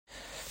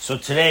So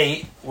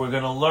today we're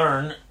going to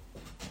learn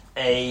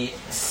a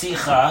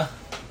Sicha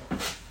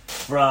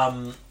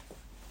from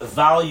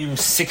volume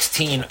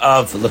 16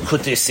 of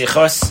Likutei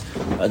Sichos,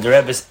 the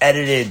Rebbe's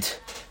edited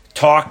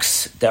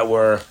talks that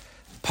were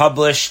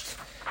published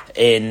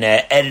in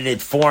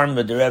edited form.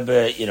 But the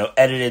Rebbe,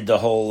 edited the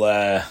whole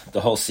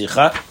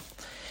Sicha,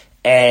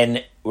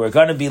 and we're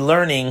going to be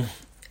learning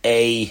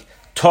a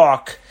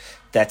talk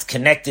that's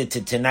connected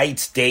to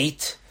tonight's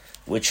date,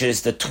 which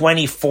is the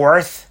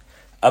 24th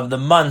of the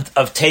month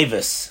of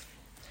teves.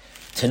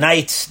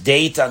 Tonight's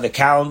date on the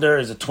calendar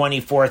is the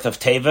 24th of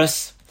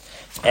teves,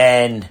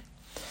 and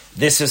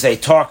this is a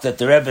talk that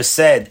the Rebbe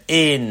said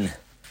in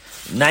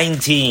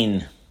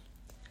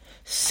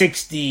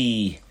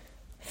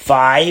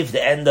 1965,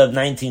 the end of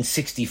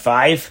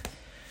 1965,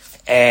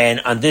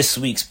 and on this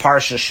week's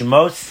Parsha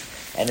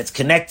Shemos, and it's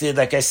connected,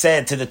 like I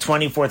said, to the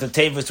 24th of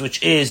teves,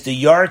 which is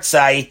the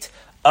yahrzeit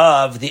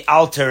of the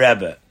Alter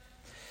Rebbe.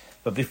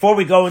 But before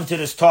we go into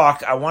this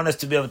talk, I want us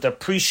to be able to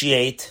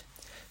appreciate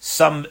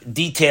some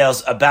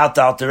details about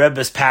the Alter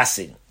Rebbe's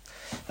passing.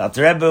 The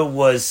Alter Rebbe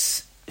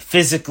was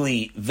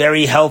physically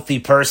very healthy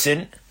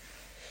person.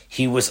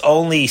 He was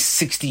only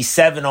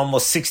 67,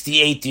 almost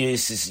 68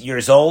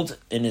 years old,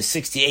 in his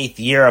 68th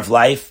year of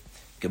life.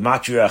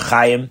 Gematria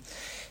Chaim.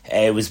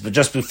 It was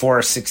just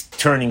before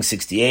turning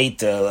 68.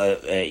 Her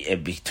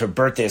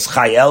birthday is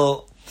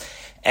Chayel.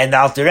 And the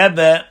Alter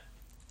Rebbe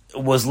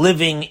was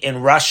living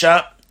in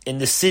Russia, in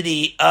the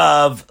city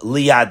of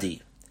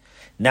Liadi.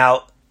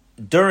 Now,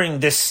 during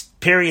this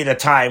period of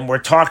time, we're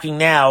talking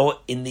now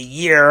in the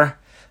year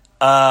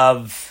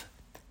of,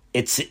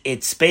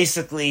 it's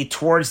basically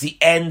towards the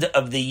end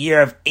of the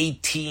year of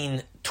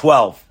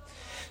 1812.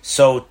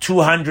 So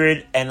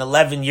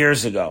 211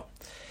 years ago.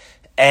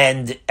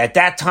 And at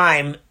that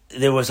time,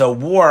 there was a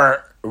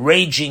war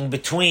raging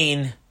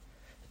between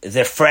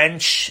the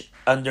French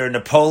under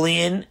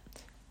Napoleon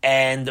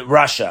and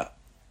Russia.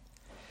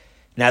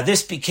 Now,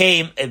 this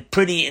became a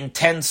pretty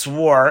intense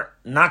war,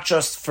 not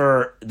just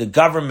for the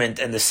government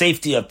and the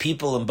safety of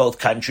people in both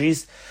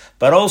countries,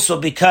 but also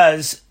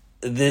because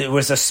there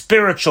was a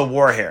spiritual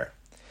war here.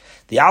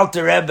 The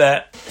Alter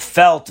Rebbe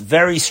felt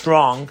very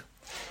strong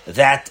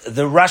that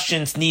the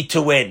Russians need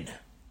to win.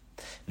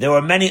 There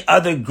were many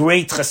other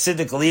great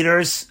Hasidic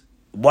leaders.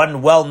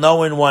 One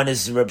well-known one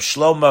is Reb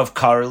Shlomo of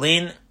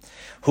Karlin,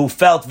 who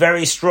felt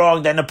very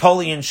strong that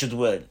Napoleon should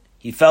win.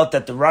 He felt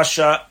that the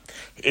Russia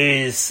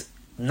is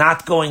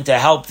not going to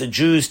help the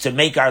Jews to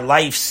make our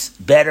lives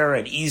better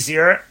and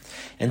easier,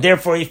 and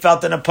therefore he felt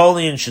that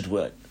Napoleon should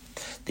win.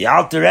 The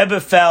Alter Rebbe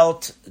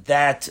felt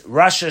that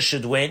Russia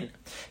should win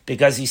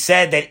because he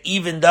said that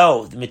even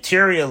though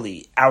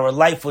materially our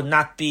life would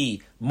not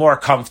be more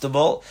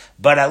comfortable,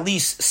 but at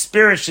least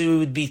spiritually we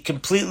would be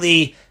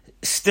completely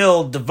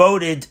still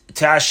devoted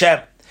to Hashem.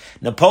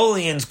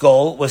 Napoleon's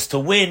goal was to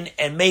win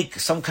and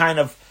make some kind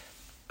of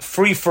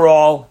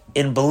free-for-all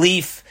in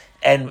belief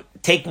and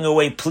taking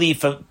away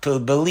belief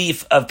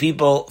of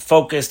people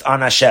focused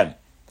on Hashem.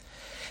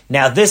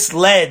 Now, this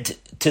led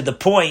to the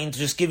point,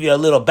 just give you a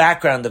little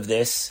background of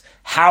this,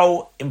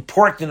 how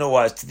important it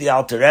was to the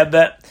Alter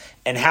Rebbe,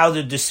 and how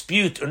the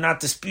dispute, or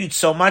not dispute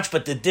so much,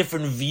 but the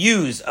different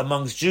views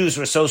amongst Jews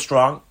were so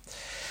strong,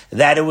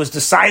 that it was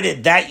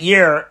decided that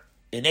year,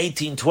 in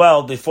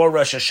 1812, before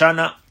Rosh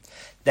Hashanah,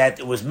 that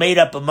it was made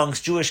up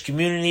amongst Jewish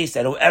communities,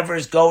 that whoever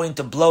is going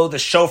to blow the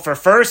shofar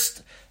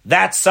first,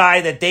 that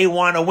side that they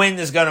want to win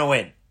is going to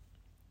win.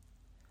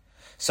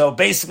 So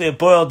basically it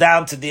boiled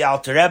down to the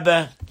Alter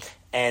Rebbe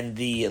and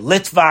the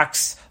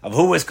Litvaks of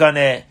who was going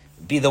to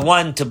be the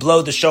one to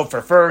blow the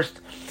shofar first.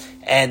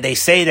 And they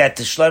say that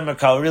the Shlomo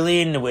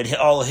Karlin, with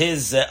all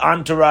his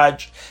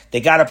entourage,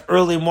 they got up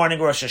early morning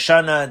Rosh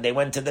Hashanah, and they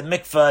went to the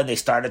mikveh, and they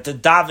started to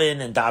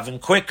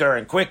daven quicker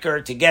and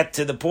quicker to get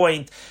to the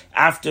point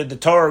after the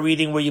Torah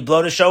reading where you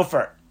blow the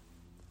shofar.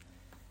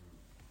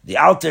 The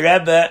Alter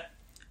Rebbe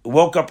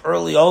woke up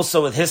early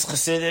also with his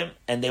chassidim,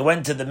 and they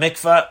went to the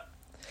mikveh,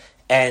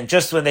 and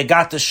just when they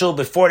got to shul,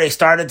 before they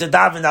started to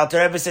daven, the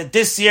Alter Rebbe said,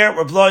 this year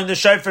we're blowing the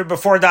shofar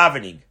before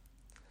davening.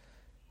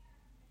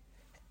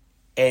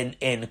 And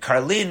in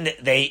Karlin,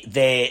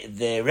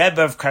 the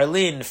Rebbe of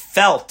Karlin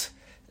felt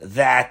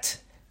that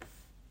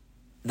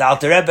the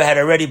Alter Rebbe had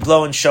already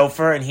blown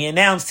shofar, and he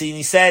announced, and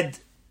he said,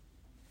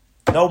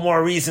 no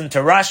more reason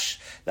to rush.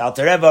 The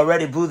Alter Rebbe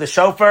already blew the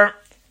shofar,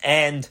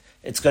 and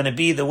it's going to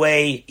be the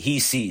way he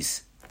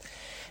sees.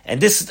 And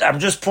this, I'm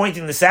just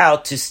pointing this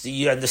out to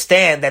you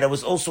understand that it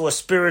was also a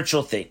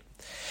spiritual thing.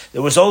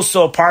 There was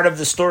also a part of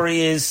the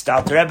story is the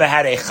Alter Rebbe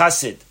had a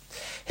chassid.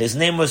 His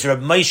name was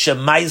Rabbi Moshe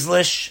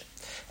Meislish,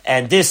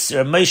 and this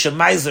Rabbi Moshe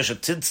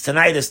Meislish, since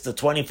tonight is the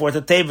 24th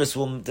of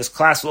teves, this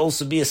class will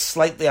also be a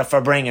slightly a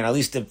farbringen, at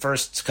least the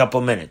first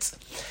couple minutes.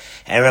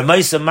 And Rabbi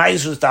Moshe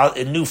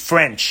Meislish knew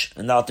French,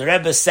 and the Alter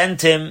Rebbe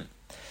sent him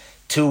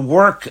to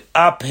work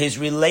up his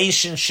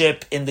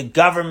relationship in the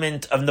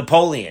government of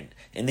Napoleon,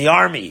 in the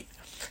army,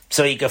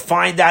 so he could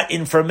find out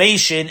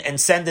information and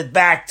send it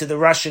back to the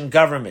Russian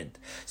government.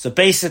 So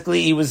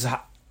basically, he was,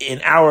 in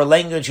our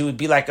language, he would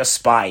be like a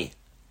spy.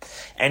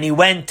 And he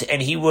went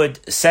and he would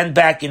send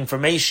back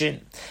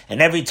information.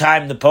 And every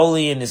time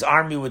Napoleon and his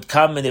army would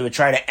come and they would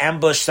try to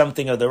ambush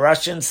something of the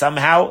Russians,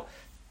 somehow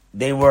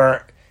they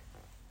were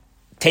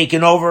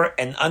taken over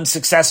and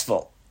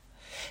unsuccessful.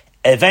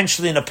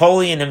 Eventually,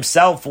 Napoleon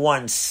himself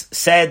once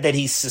said that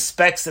he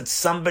suspects that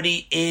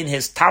somebody in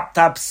his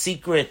top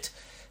secret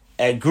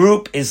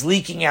group is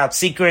leaking out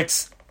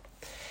secrets.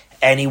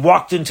 And he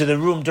walked into the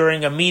room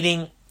during a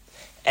meeting,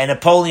 and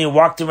Napoleon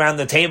walked around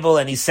the table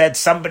and he said,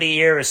 somebody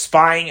here is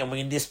spying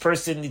and this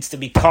person needs to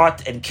be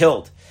caught and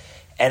killed.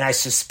 And I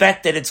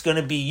suspect that it's going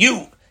to be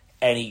you.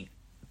 And he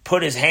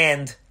put his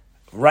hand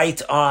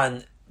right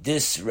on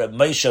this Reb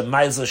Moshe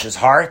Meislish's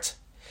heart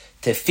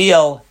to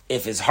feel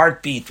if his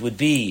heartbeat would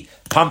be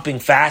pumping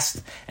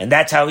fast. And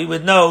that's how he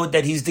would know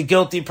that he's the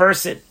guilty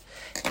person.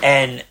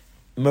 And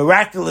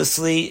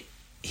miraculously,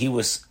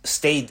 he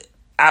stayed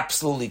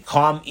absolutely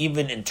calm,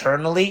 even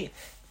internally.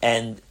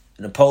 And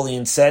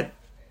Napoleon said,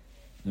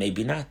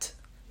 maybe not.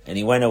 And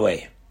he went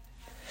away.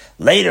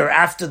 Later,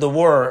 after the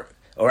war,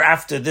 or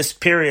after this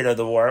period of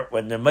the war,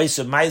 when the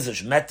Moshe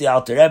Meislish met the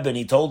Alter Rebbe and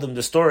he told him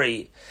the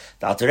story,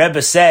 the Alter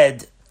Rebbe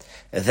said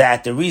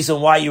that the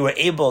reason why you were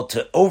able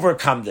to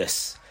overcome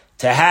this,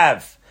 to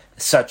have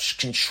such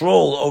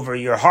control over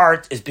your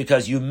heart, is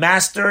because you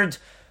mastered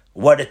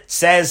what it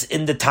says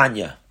in the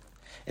Tanya.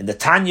 In the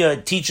Tanya,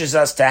 it teaches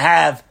us to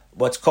have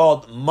what's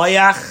called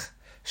Moyach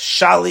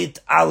Shalit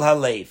Al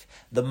Halev.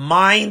 The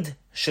mind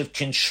should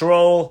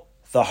control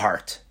the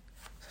heart.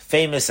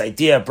 Famous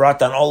idea brought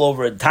down all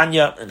over in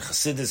Tanya and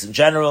Chassidus in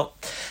general,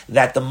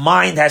 that the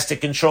mind has to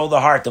control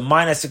the heart. The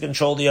mind has to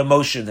control the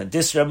emotions. And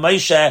this Reb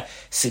Moshe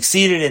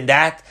succeeded in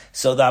that,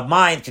 so the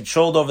mind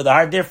controlled over the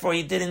heart. Therefore,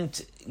 he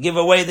didn't give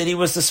away that he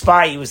was the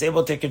spy. He was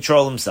able to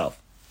control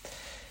himself.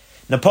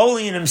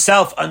 Napoleon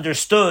himself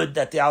understood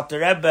that the Alter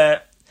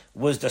Rebbe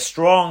was the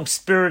strong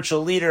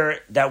spiritual leader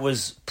that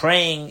was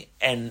praying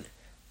and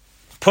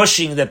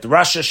pushing that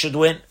Russia should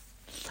win.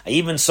 I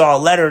even saw a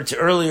letter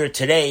earlier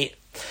today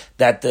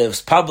that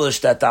was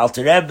published that the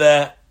Alter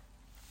Rebbe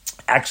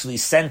actually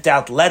sent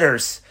out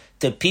letters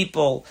to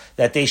people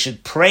that they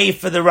should pray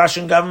for the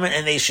Russian government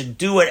and they should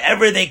do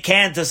whatever they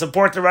can to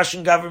support the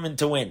Russian government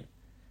to win.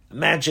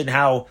 Imagine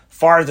how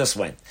far this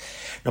went.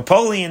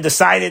 Napoleon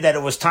decided that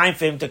it was time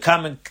for him to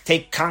come and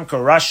conquer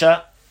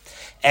Russia,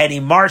 and he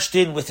marched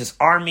in with his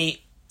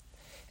army,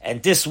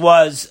 and this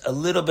was a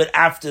little bit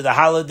after the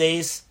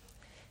holidays,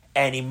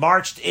 and he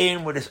marched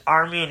in with his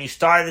army and he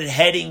started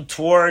heading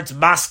towards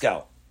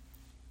Moscow.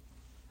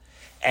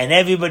 And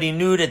everybody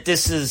knew that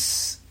this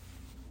is,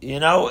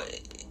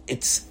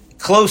 it's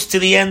close to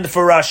the end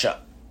for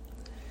Russia.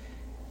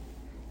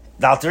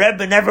 The Alter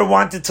Rebbe never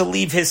wanted to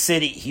leave his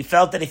city. He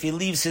felt that if he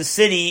leaves his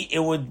city, it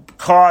would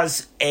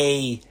cause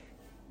a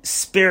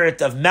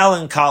spirit of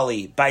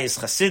melancholy by his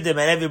Hasidim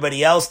and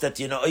everybody else that,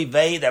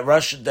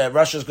 that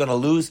Russia's going to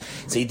lose.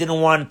 So he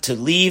didn't want to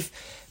leave.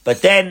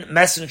 But then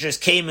messengers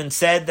came and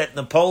said that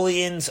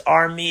Napoleon's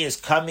army is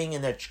coming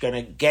and they're going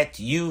to get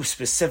you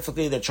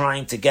specifically. They're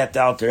trying to get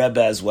the Alter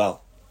Rebbe as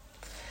well.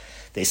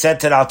 They said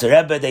to the Alter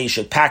Rebbe that you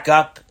should pack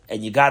up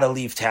and you got to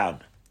leave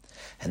town.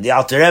 And the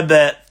Alter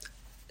Rebbe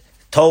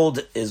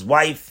told his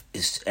wife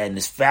and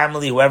his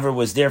family, whoever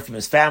was there from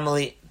his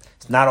family,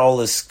 not all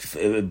his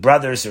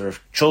brothers or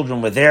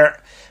children were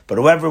there, but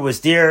whoever was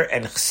there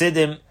and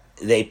Chassidim,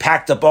 they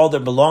packed up all their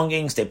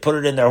belongings, they put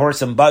it in their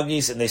horse and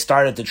buggies, and they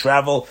started to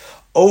travel.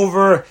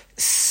 Over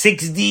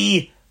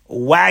 60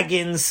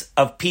 wagons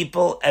of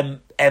people and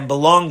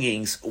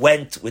belongings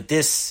went with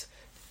this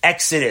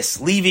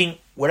exodus, leaving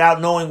without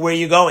knowing where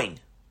you're going.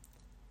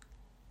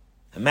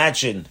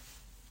 Imagine,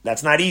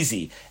 that's not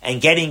easy.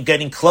 And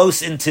getting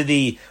close into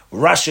the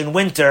Russian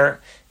winter,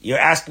 you're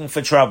asking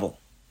for trouble.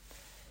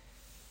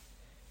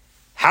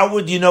 How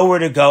would you know where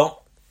to go?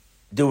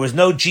 There was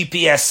no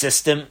GPS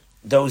system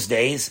those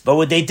days, but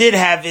what they did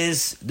have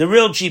is the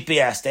real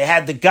GPS. They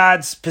had the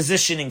God's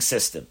positioning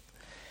system.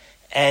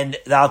 And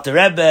the Alter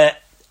Rebbe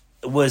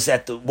was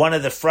at one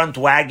of the front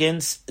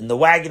wagons, and the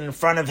wagon in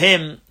front of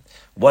him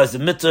was the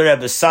Mittler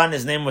Rebbe's son.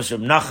 His name was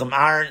Rabbi Nechemia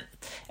Deitsch,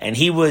 and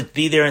he would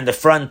be there in the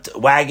front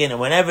wagon, and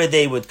whenever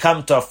they would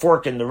come to a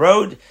fork in the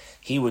road,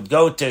 he would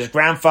go to his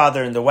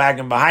grandfather in the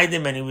wagon behind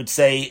him, and he would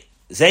say,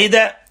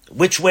 Zayda,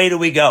 which way do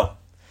we go?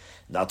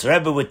 The Alter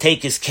Rebbe would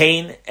take his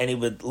cane, and he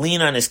would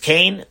lean on his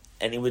cane,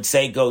 and he would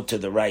say, go to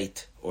the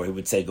right, or he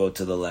would say, go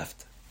to the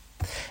left.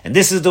 And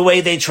this is the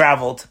way they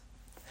traveled.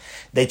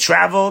 They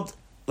traveled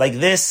like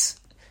this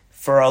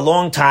for a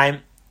long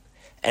time,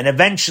 and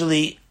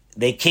eventually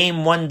they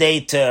came one day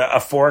to a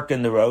fork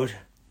in the road,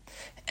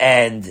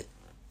 and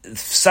for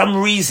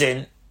some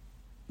reason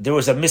there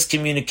was a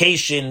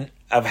miscommunication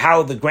of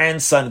how the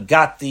grandson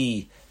got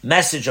the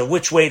message of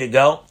which way to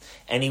go,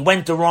 and he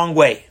went the wrong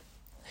way.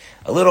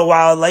 A little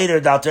while later,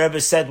 the Alter Rebbe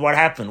said, what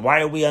happened?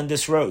 Why are we on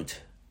this road?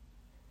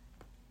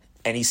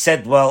 And he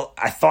said, well,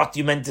 I thought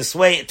you meant this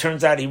way. It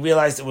turns out he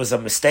realized it was a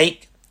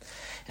mistake.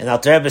 And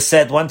Alter Rebbe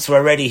said, once we're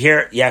already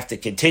here, you have to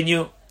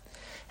continue.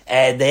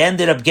 And they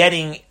ended up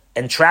getting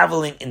and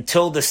traveling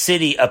until the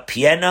city of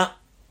Vienna.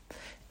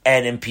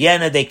 and in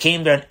Piena they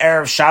came there on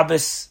Erev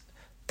Shabbos,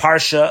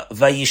 Parsha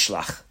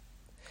Vayishlach.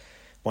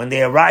 When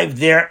they arrived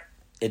there,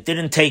 it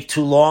didn't take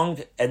too long,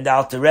 and the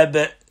Alter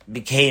Rebbe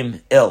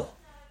became ill.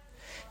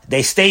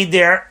 They stayed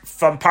there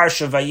from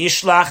Parsha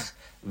Vayishlach,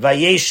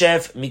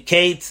 Vayeshev,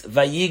 Miketz,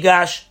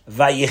 Vayigash,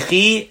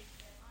 Vayichi,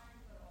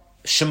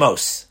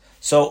 Shemos.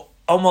 So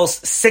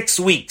almost 6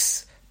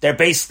 weeks. They're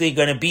basically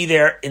going to be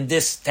there in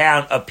this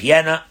town of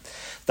Piena.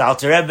 The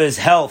Alter Rebbe's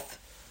health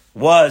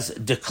was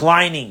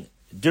declining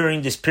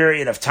during this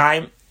period of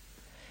time.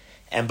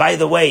 And by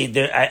the way,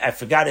 I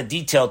forgot a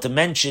detail to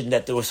mention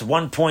that there was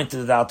one point that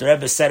the Alter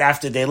Rebbe said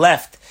after they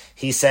left.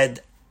 He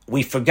said,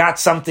 "We forgot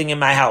something in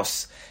my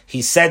house."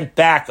 He sent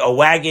back a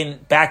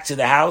wagon back to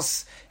the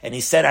house, and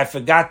he said, "I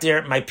forgot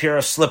there my pair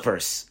of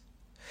slippers."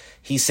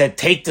 He said,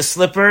 "Take the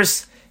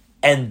slippers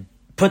and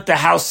put the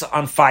house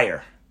on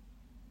fire."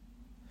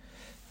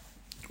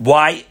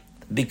 Why?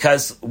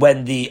 Because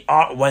when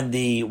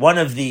one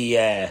of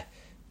the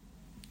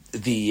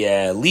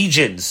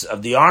legions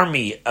of the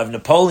army of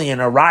Napoleon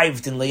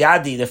arrived in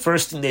Liadi, the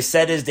first thing they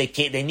said is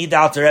they need the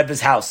Alter Rebbe's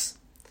house.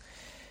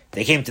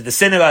 They came to the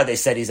synagogue, they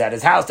said he's at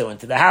his house, they went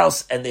to the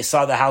house, and they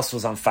saw the house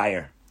was on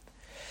fire.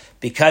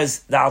 Because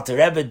the Alter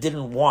Rebbe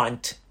didn't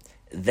want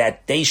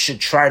that they should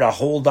try to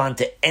hold on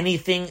to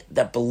anything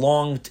that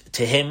belonged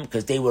to him,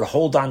 because they would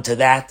hold on to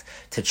that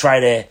to try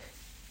to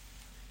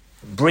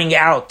bring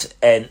out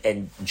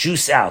and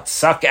juice out,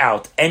 suck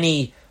out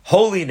any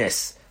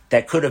holiness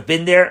that could have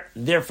been there.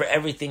 Therefore,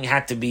 everything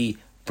had to be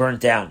burnt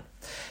down.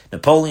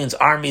 Napoleon's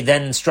army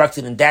then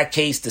instructed, in that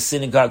case, the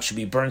synagogue should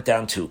be burnt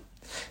down too.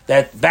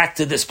 That back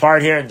to this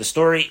part here in the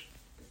story.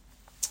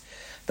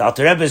 The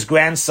Alter Rebbe's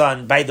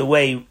grandson, by the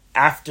way,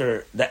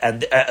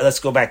 let's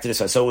go back to this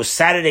one. So it was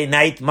Saturday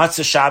night,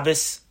 Matzah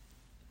Shabbos,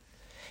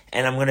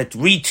 and I'm going to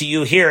read to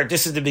you here.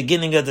 This is the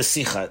beginning of the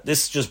Sikha.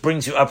 This just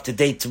brings you up to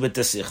date with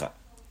the Sikha.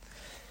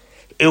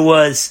 It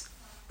was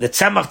the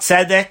Tzemach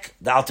Tzedek,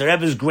 the Alter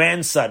Rebbe's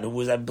grandson, who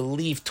was, I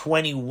believe,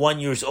 21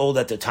 years old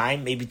at the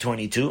time, maybe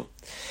 22.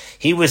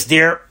 He was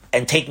there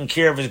and taking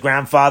care of his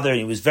grandfather.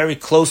 He was very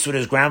close with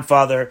his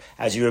grandfather.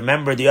 As you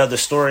remember the other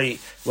story,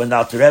 when the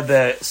Alter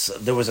Rebbe,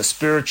 there was a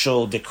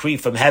spiritual decree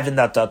from heaven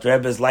that the Alter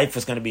Rebbe's life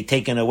was going to be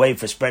taken away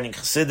for spreading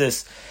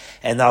Chassidus.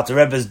 And the Alter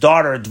Rebbe's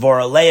daughter,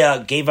 Dvorah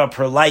Leah, gave up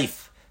her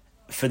life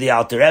for the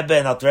Alter Rebbe,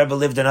 and Alter Rebbe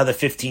lived another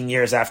 15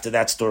 years after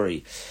that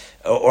story.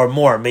 Or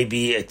more,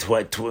 maybe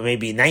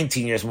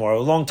 19 years more, a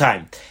long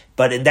time.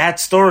 But in that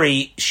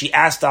story, she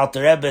asked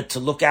Alter Rebbe to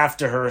look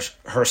after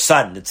her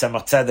son, the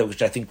Tzemach Tzedek,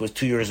 which I think was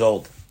 2 years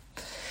old.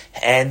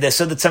 And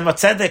so the Tzemach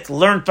Tzedek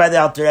learned by the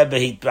Alter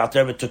Rebbe. The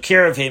Alter Rebbe took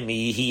care of him.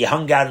 He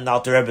hung out in the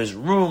Alter Rebbe's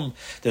room.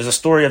 There's a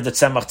story of the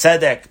Tzemach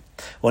Tzedek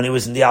when he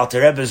was in the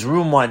Alter Rebbe's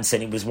room once,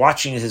 and he was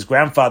watching his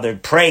grandfather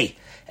pray,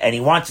 and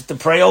he wanted to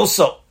pray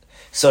also.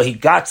 So he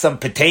got some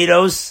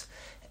potatoes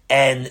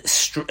and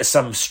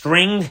some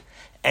string,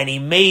 and he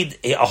made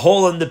a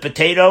hole in the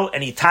potato,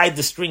 and he tied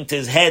the string to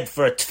his head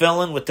for a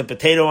tefillin with the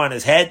potato on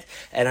his head,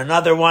 and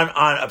another one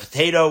on a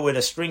potato with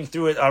a string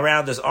through it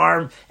around his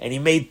arm, and he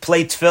made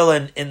plate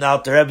tefillin in the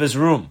Alter Rebbe's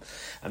room.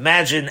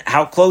 Imagine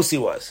how close he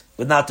was.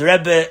 When the Alter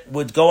Rebbe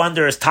would go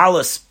under his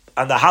talus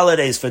on the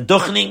holidays for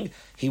duchning,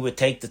 he would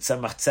take the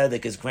Tzemach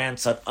Tzedek, his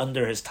grandson,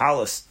 under his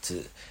talus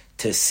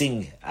to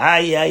sing.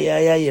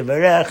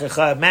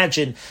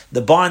 Imagine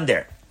the bond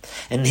there.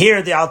 And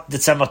here the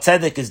Tzemach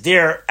Tzedek is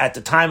there at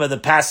the time of the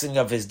passing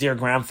of his dear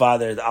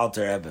grandfather, the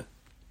Alter Rebbe.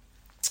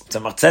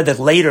 Tzemach Tzedek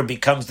later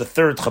becomes the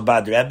third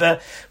Chabad Rebbe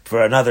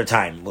for another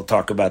time. We'll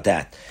talk about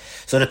that.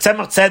 So the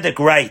Tzemach Tzedek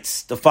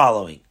writes the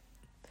following.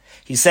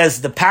 He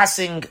says, the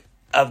passing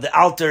of the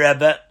Alter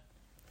Rebbe,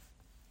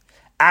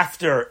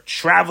 after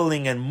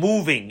traveling and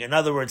moving, in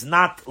other words,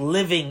 not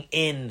living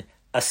in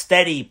a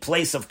steady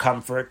place of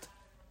comfort,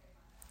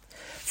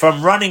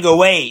 from running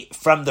away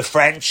from the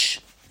French,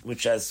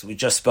 which as we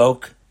just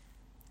spoke,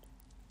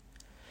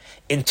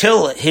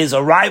 until his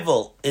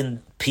arrival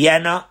in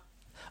Piena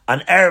on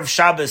Erev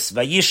Shabbos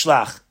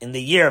Vayishlach in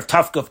the year of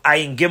Tafkuf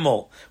Ayin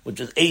Gimel, which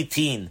was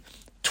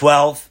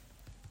 1812.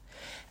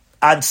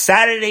 On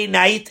Saturday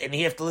night, and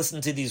you have to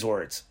listen to these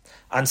words,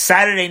 on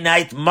Saturday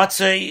night,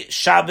 Matzah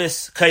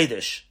Shabbos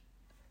Kodesh,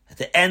 at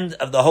the end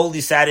of the Holy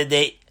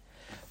Saturday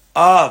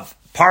of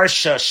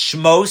Parsha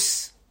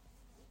Shemos,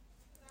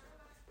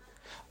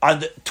 on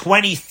the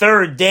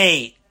 23rd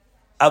day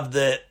of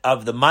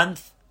the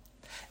month,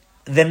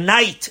 the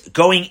night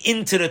going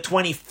into the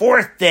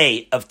 24th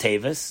day of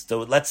teves. So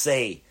let's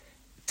say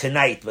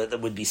tonight, but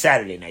it would be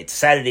Saturday night.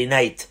 Saturday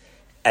night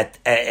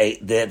at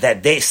that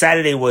day.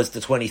 Saturday was the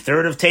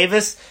 23rd of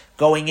teves,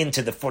 going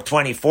into the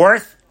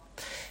 24th.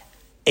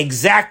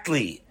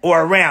 Exactly,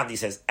 or around, he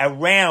says,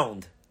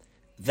 around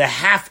the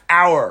half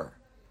hour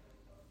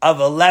of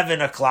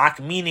 11 o'clock,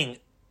 meaning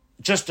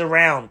just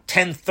around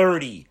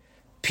 10:30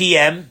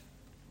 p.m.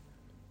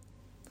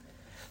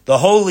 The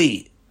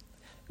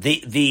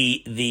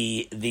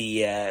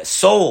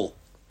soul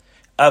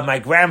of my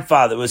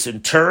grandfather was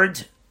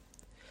interred.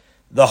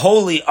 The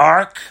holy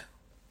ark,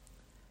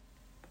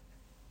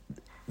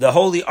 the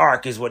Holy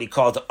Ark is what he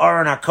called the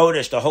Aron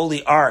HaKodesh, the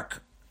Holy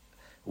Ark,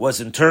 was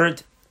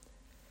interred.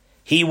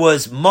 He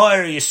was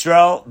Ma'or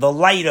Yisrael, the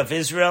light of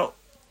Israel,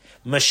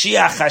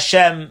 Mashiach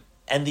Hashem,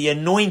 and the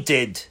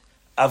anointed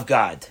of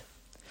God.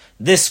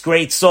 This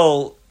great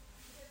soul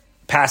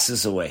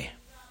passes away.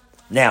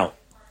 Now,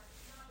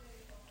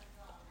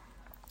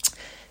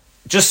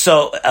 just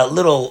so a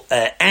little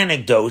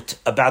anecdote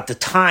about the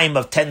time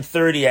of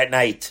 10:30 at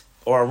night,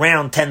 or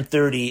around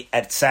 10:30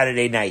 at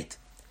Saturday night.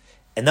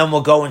 And then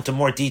we'll go into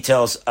more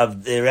details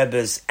of the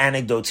Rebbe's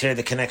anecdotes here,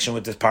 the connection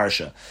with this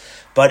parsha.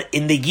 But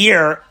in the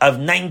year of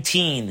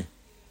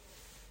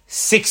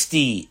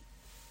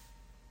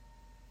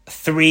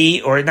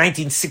 1963, or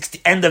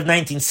 1960, end of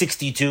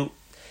 1962,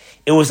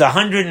 it was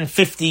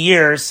 150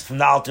 years from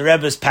the Alter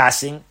Rebbe's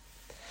passing.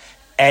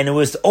 And it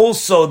was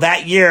also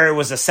that year, it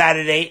was a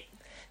Saturday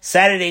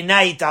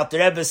night, Alter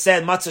Rebbe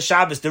said, Matzah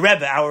Shabbos,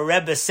 our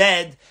Rebbe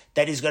said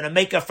that he's going to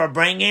make a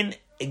farbrengen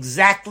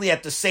exactly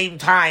at the same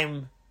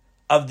time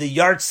of the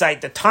yahrzeit,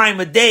 the time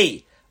of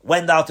day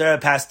when the Alter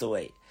Rebbe passed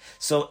away.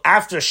 So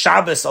after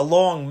Shabbos, a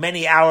long,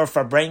 many-hour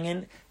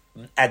farbrengen,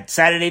 at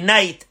Saturday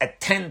night at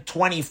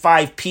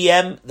 10:25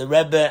 p.m., the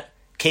Rebbe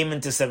came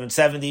into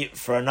 770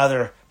 for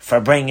another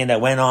farbrengen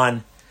that went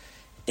on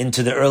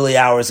into the early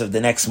hours of the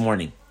next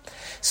morning.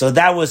 So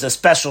that was a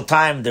special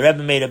time. The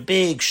Rebbe made a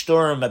big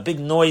storm, a big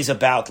noise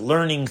about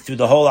learning through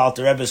the whole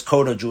Alter Rebbe's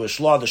Code of Jewish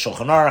Law, the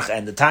Shulchan Aruch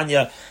and the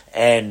Tanya,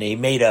 and he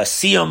made a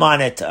siyum on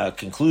it, a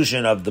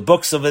conclusion of the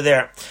books over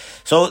there.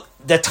 So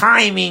the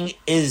timing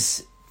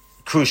is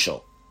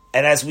crucial.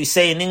 And as we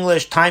say in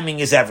English, timing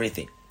is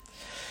everything.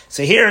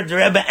 So here the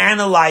Rebbe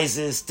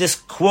analyzes this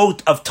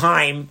quote of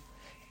time,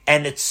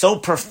 and it's so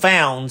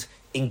profound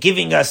in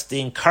giving us the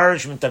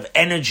encouragement of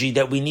energy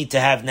that we need to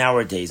have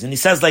nowadays. And he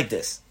says like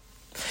this: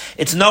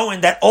 it's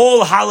knowing that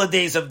all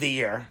holidays of the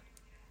year,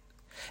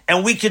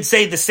 and we could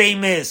say the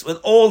same is with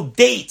all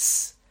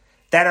dates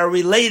that are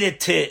related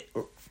to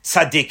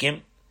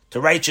tzaddikim, to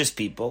righteous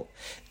people,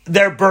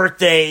 their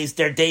birthdays,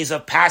 their days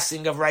of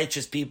passing of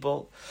righteous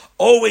people,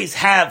 always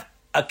have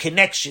a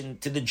connection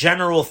to the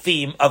general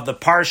theme of the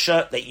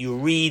parsha that you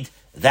read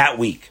that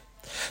week.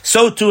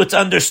 So too it's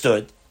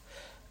understood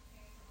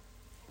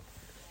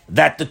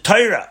that the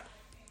Torah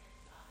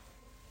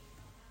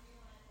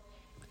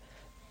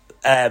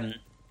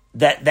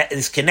that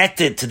is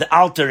connected to the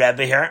Alter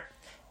Rebbe here,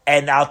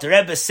 and the Alter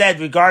Rebbe said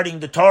regarding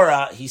the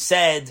Torah, he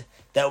said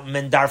that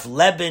men darf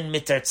leben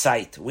mit der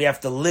Zeit, we have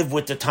to live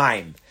with the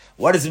time.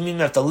 What does it mean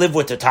we have to live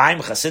with the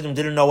time? Chassidim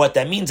didn't know what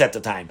that means at the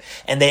time.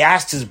 And they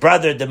asked his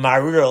brother, the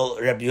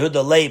Maharil, Rabbi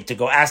Yehuda Leib, to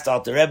go ask the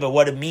Alter Rebbe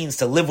what it means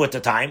to live with the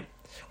time.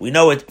 We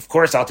know it, of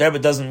course, Alter Rebbe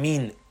doesn't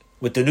mean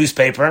with the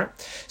newspaper.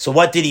 So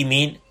what did he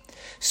mean?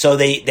 So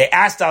they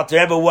asked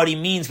Alter Rebbe what he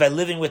means by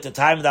living with the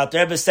time. And the Alter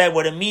Rebbe said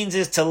what it means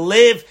is to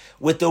live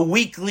with the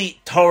weekly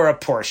Torah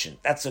portion.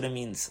 That's what it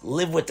means.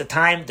 Live with the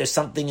time, there's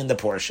something in the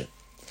portion.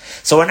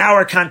 So in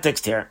our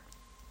context here,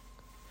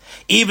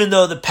 even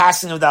though the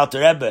passing of the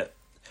Alter Rebbe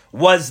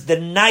was the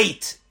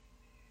night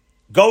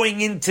going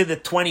into the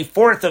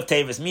 24th of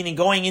Teves, meaning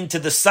going into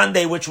the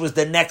Sunday, which was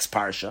the next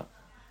parsha,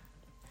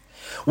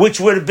 which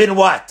would have been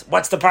what?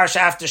 What's the parsha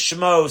after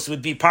Shemos?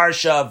 Would be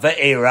parsha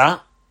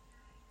Ve'era.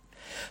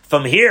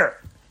 From here,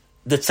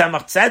 the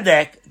Tzemach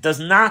Tzedek does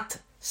not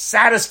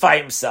satisfy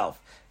himself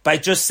by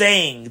just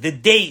saying the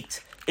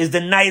date is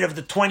the night of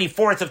the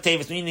 24th of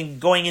Teves, meaning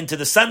going into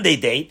the Sunday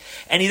date,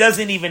 and he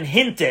doesn't even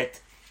hint it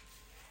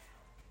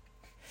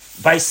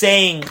by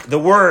saying the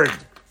word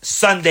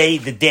Sunday,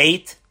 the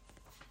date.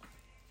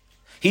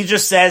 He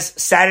just says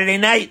Saturday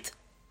night.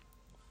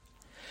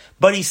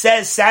 But he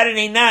says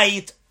Saturday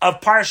night of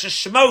Parsha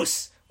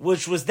Shemos,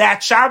 which was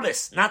that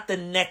Shabbos, not the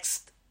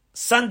next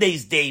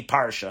Sunday's day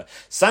Parsha.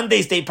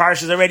 Sunday's day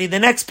Parsha is already the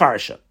next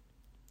Parsha.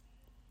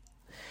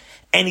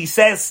 And he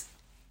says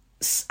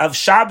of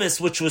Shabbos,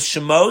 which was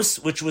Shemos,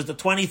 which was the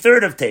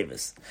 23rd of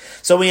Teves.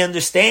 So we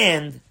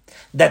understand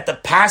that the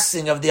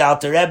passing of the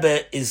Alter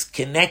Rebbe is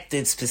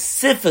connected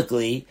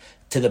specifically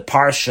to the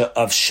Parsha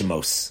of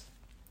Shemos,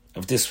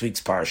 of this week's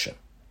Parsha.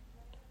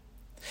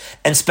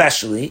 And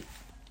especially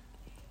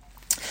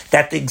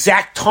that the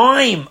exact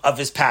time of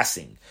his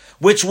passing,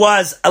 which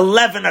was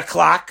 11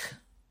 o'clock,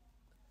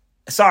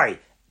 the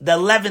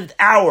 11th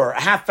hour,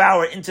 a half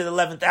hour into the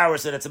 11th hour,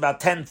 so that's about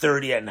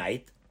 10:30 at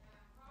night.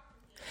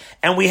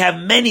 And we have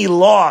many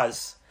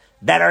laws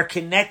that are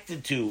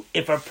connected to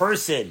if a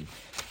person,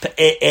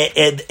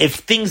 if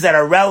things that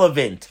are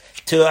relevant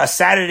to a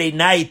Saturday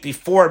night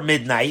before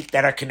midnight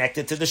that are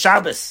connected to the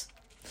Shabbos.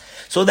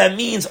 So that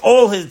means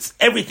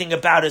everything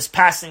about his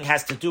passing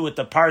has to do with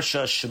the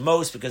Parsha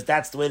Shemos, because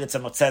that's the way that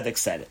Tzemach Tzedek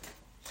said it.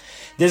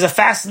 There's a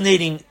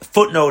fascinating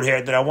footnote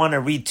here that I want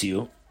to read to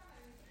you.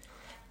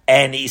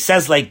 And he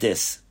says like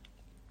this,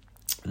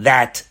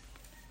 that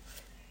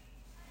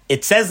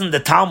it says in the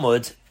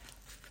Talmud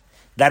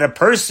that a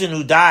person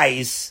who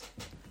dies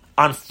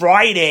on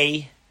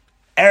Friday,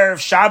 Erev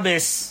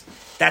Shabbos,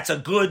 that's a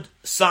good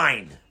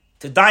sign.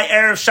 To die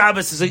Erev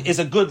Shabbos is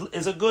a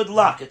good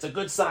luck. It's a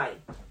good sign.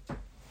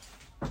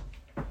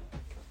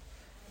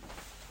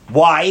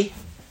 Why?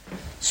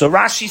 So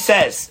Rashi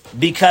says,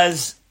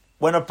 because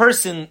when a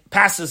person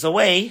passes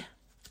away,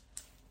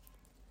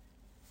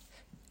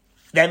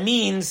 that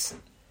means,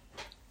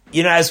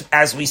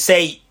 as we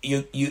say,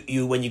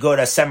 you when you go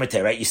to a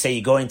cemetery, right? You say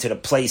you're going to the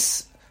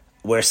place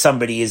where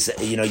somebody is,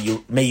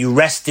 may you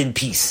rest in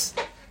peace,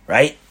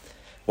 right?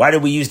 Why do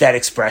we use that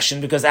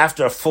expression? Because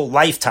after a full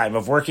lifetime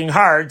of working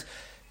hard,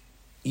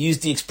 you use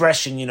the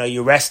expression,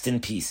 you rest in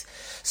peace.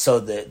 So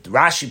the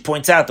Rashi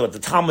points out what the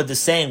Talmud is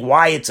saying,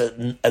 why it's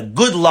a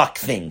good luck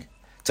thing.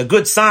 It's a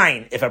good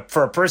sign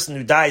for a person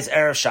who dies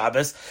Erev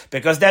Shabbos,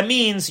 because that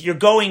means you're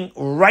going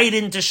right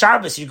into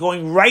Shabbos. You're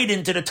going right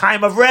into the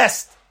time of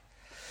rest.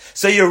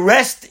 So you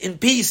rest in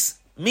peace,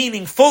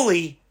 meaning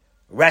fully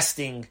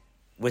resting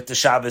with the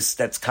Shabbos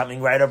that's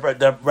coming right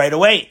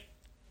away.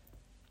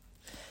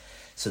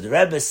 So the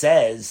Rebbe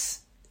says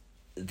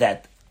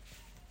that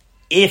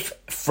if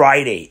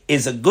Friday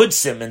is a good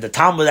simon, the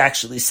Talmud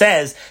actually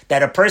says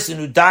that a person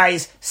who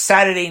dies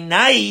Saturday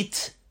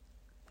night,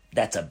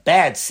 that's a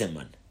bad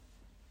simon.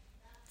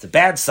 It's a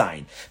bad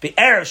sign. The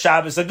Erev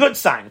Shabbos is a good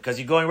sign because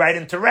you're going right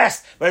into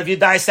rest. But if you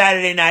die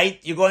Saturday night,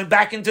 you're going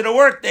back into the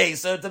workday,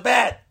 so it's a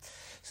bad.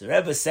 So the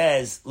Rebbe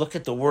says, look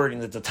at the wording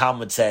that the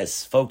Talmud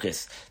says.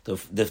 Focus.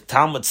 The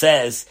Talmud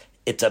says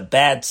it's a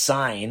bad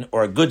sign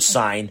or a good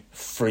sign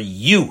for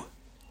you.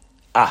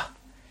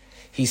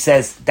 He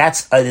says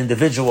that's an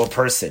individual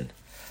person.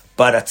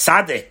 But a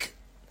tzaddik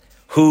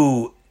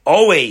who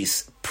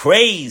always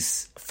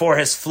prays for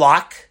his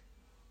flock,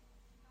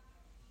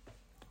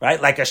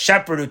 right? Like a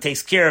shepherd who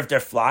takes care of their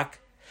flock.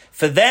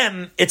 For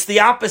them, it's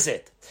the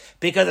opposite.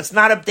 Because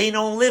they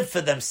don't live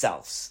for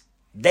themselves.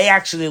 They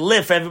actually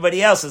live for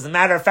everybody else. As a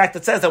matter of fact,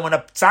 it says that when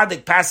a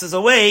tzaddik passes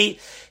away,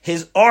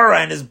 his aura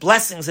and his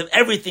blessings of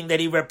everything that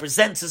he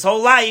represents his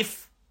whole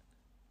life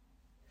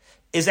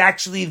is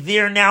actually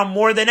there now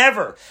more than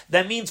ever.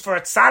 That means for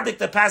a tzaddik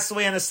that passes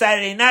away on a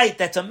Saturday night,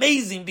 that's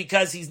amazing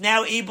because he's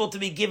now able to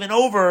be given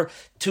over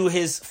to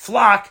his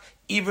flock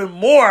even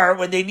more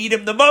when they need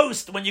him the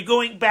most, when you're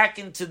going back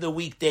into the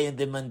weekday and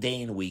the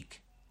mundane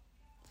week.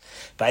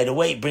 By the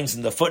way, it brings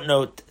in the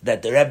footnote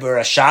that the Rebbe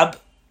Rashab,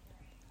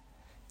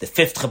 the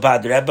fifth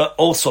Chabad Rebbe,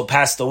 also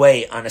passed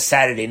away on a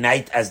Saturday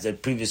night, as the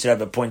previous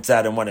Rebbe points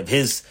out in one of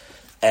his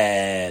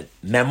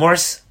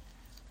memoirs.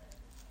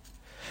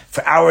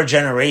 For our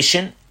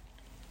generation,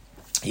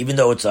 even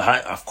though it's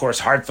of course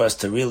hard for us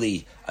to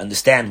really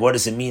understand what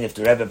does it mean if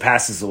the Rebbe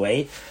passes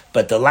away,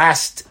 but the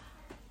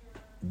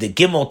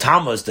Gimel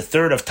Tammuz, the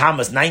 3rd of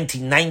Tammuz,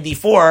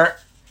 1994,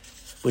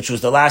 which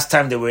was the last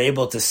time they were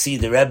able to see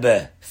the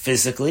Rebbe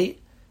physically,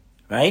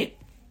 right?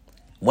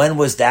 When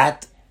was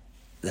that?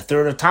 The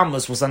 3rd of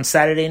Tammuz was on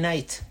Saturday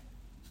night.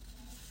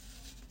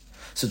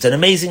 So it's an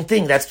amazing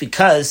thing. That's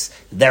because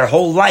their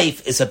whole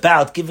life is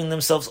about giving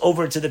themselves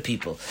over to the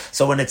people.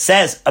 So when it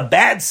says a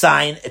bad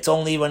sign, it's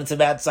only when it's a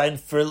bad sign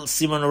for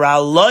Simon Ra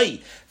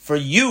Loi, for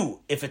you,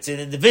 if it's an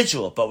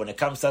individual. But when it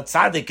comes to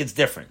tzaddik, it's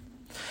different.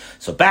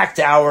 So back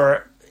to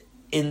our,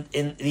 in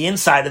the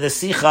inside of the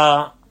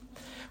Sikha,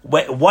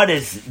 what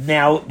is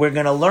now, we're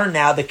going to learn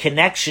now the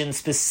connection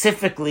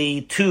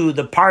specifically to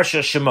the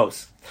Parsha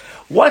Shemos.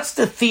 What's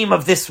the theme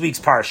of this week's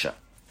Parsha?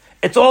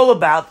 It's all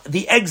about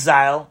the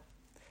exile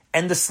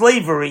and the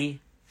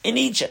slavery in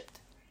Egypt.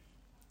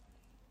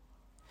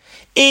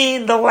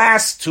 In the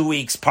last 2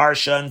 weeks,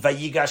 Parsha and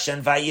Vayigash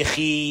and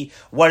Vayichi,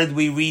 what did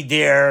we read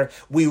there?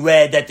 We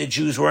read that the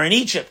Jews were in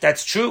Egypt.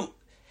 That's true.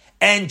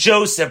 And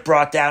Joseph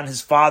brought down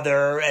his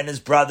father and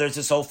his brothers,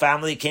 his whole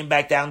family came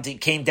down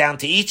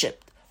to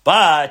Egypt.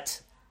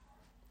 But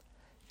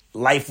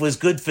life was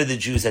good for the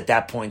Jews at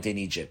that point in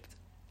Egypt.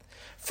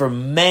 For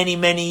many,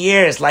 many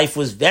years, life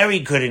was very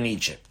good in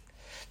Egypt.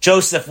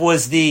 Joseph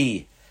was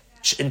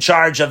in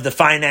charge of the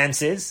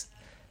finances.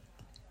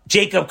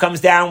 Jacob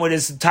comes down with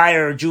his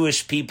entire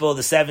Jewish people,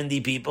 the 70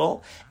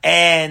 people,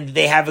 and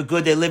they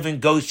live in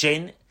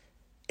Goshen,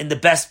 in the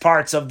best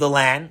parts of the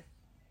land.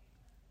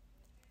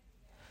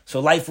 So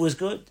life was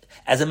good.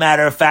 As a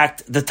matter of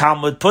fact, the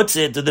Talmud puts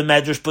it, the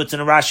Medrash puts it,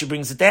 and Rashi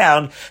brings it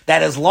down,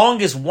 that as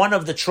long as one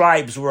of the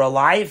tribes were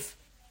alive,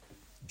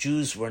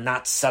 Jews were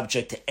not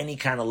subject to any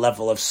kind of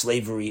level of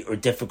slavery or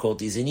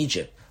difficulties in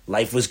Egypt.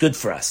 Life was good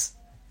for us.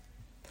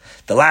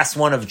 The last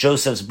one of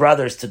Joseph's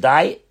brothers to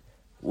die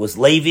was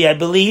Levi, I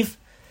believe,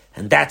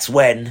 and that's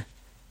when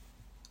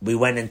we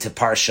went into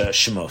Parsha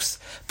Shemos.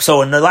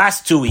 So in the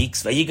last 2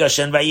 weeks,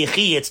 Vayigash and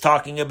Vayichi, it's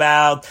talking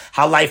about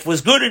how life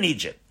was good in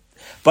Egypt.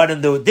 But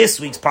in this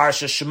week's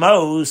Parsha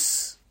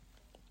Shemos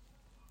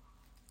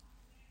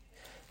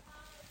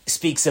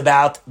speaks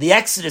about the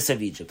exodus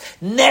of Egypt.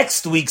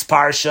 Next week's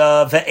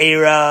Parsha,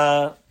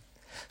 Ve'era,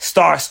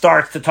 starts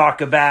to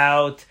talk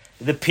about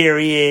the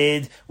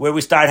period where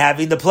we start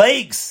having the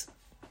plagues.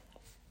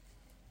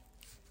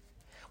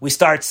 We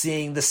start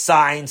seeing the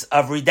signs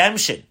of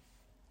redemption,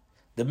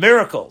 the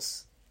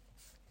miracles.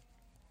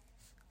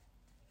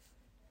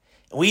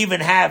 We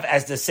even have,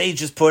 as the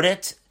sages put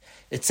it,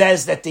 it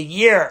says that the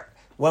year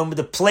when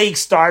the plague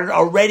started,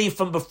 already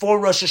from before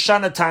Rosh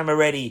Hashanah time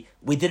already,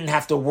 we didn't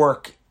have to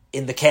work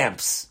in the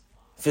camps,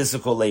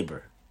 physical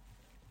labor.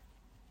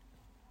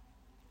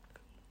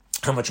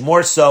 How much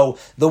more so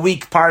the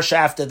week parsha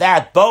after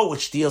that, Bo,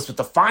 which deals with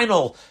the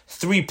final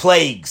 3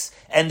 plagues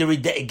and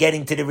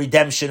getting to the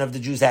redemption of the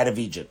Jews out of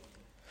Egypt.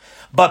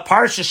 But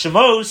Parsha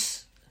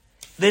Shemos,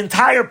 the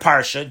entire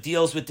parsha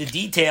deals with the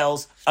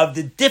details of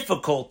the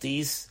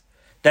difficulties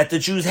that the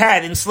Jews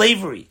had in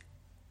slavery.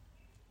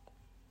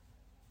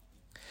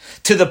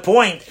 To the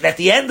point that at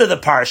the end of the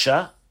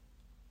parsha,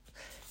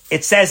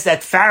 it says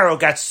that Pharaoh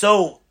got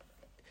so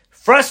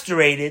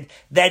frustrated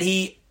that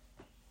he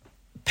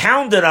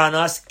pounded on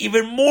us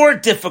even more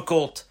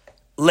difficult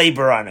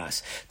labor on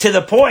us. To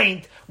the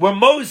point where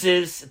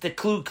Moses, at the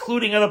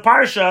concluding of the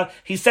parsha,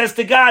 he says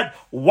to God,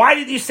 why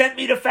did you send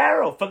me to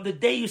Pharaoh? From the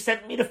day you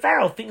sent me to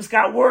Pharaoh, things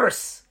got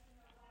worse.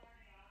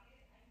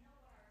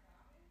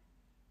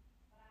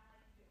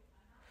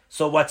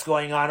 So what's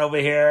going on over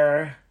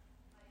here?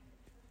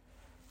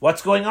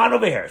 What's going on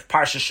over here?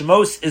 Parsha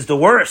Shemos is the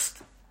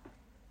worst.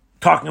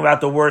 Talking about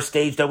the worst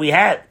stage that we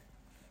had.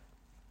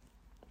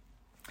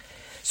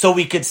 So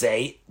we could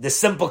say the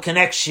simple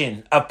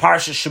connection of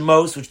Parsha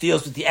Shemos, which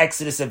deals with the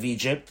exodus of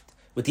Egypt,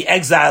 with the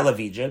exile of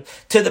Egypt,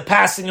 to the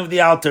passing of the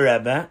Alter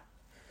Rebbe,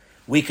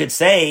 we could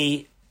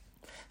say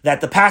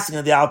that the passing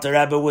of the Alter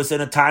Rebbe was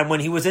in a time when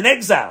he was in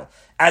exile.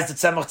 As the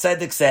Tzemach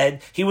Tzedek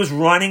said, he was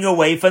running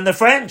away from the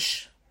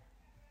French.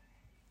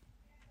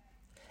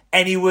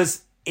 And he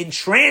was in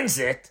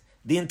transit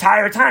the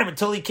entire time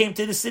until he came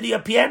to the city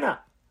of Vienna.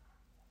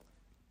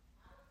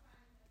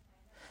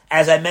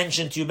 As I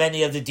mentioned to you,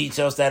 many of the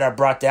details that are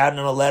brought down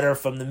in a letter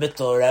from the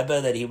Mittler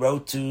Rebbe that he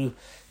wrote to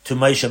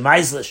Moshe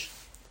Meislish.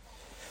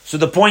 So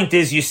the point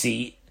is, you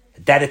see,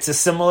 that it's a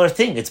similar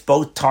thing. It's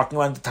both talking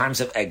about the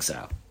times of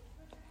exile.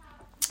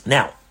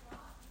 Now,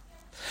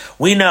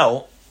 we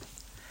know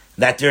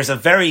that there's a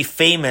very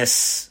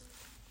famous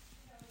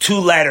 2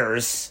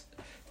 letters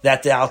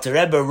that the Alter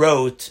Rebbe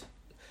wrote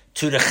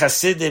to the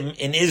Hasidim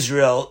in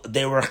Israel.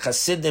 They were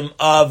Hasidim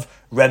of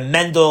Reb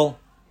Mendel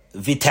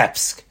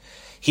Vitebsk.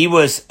 He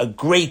was a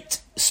great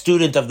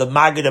student of the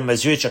Maggid of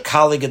Mezrich, a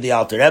colleague of the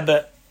Alter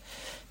Rebbe.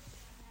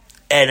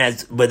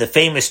 And with the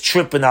famous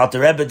trip when the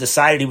Alter Rebbe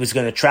decided he was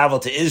going to travel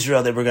to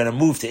Israel, they were going to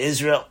move to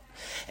Israel.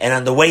 And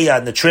on the way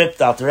on the trip,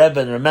 the Alter Rebbe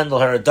and Mendel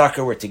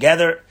Haradaka were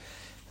together.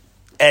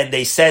 And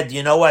they said,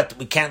 you know what,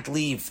 we can't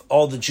leave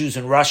all the Jews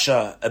in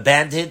Russia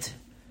abandoned.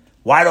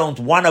 Why don't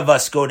one of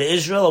us go to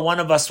Israel and one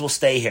of us will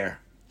stay here?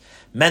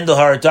 Mendel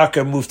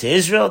Haradaka moved to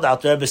Israel, the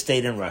Alter Rebbe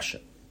stayed in Russia.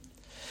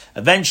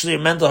 Eventually,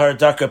 Mendel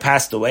Haradaka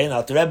passed away, and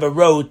Alter Rebbe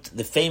wrote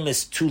the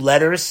famous 2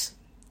 letters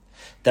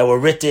that were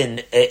written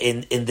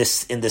in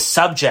the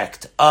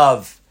subject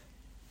of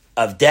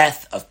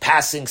death, of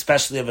passing,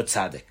 especially of a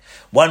tzaddik.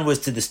 One was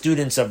to the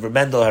students of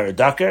Mendel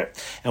Haradaka,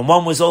 and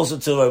one was also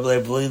to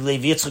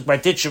Levi Yitzchak Bar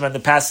Ditcher on the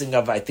passing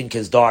of, I think,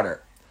 his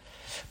daughter.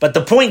 But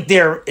the point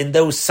there in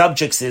those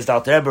subjects is,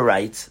 Alter Rebbe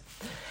writes,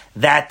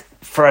 that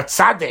for a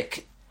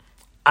tzaddik,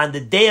 on the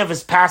day of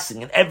his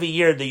passing, and every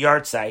year the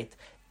yard site,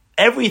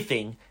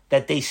 everything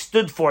that they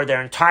stood for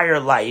their entire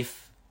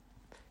life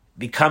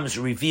becomes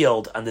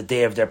revealed on the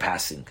day of their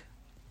passing.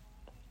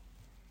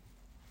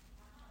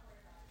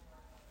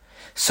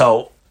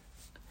 So,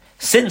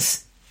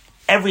 since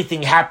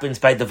everything happens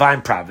by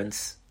divine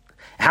providence,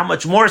 how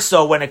much more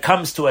so when it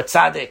comes to a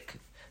tzaddik,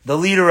 the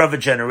leader of a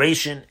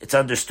generation, it's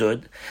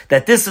understood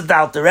that this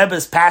Alter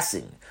Rebbe's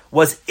passing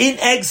was in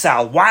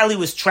exile while he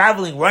was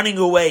traveling, running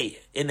away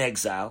in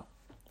exile.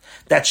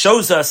 That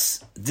shows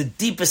us the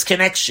deepest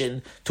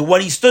connection to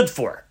what he stood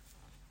for.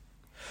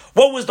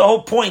 What was the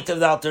whole point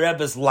of the Alter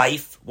Rebbe's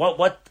life?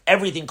 What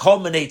everything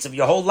culminates of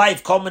your whole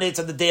life culminates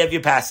on the day of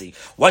your passing.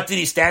 What did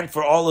he stand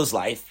for all his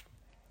life?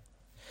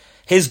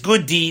 His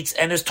good deeds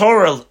and his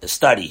Torah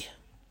study.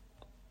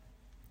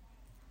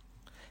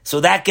 So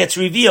that gets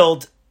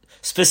revealed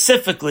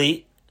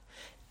specifically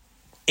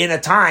in a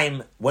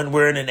time when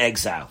we're in an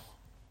exile.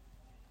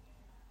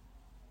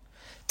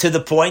 To the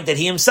point that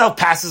he himself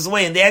passes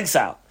away in the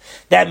exile.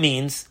 That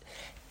means,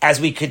 as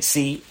we could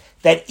see,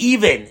 that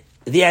even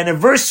the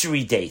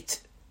anniversary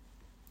date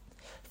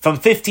from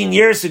 15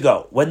 years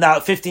ago,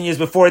 15 years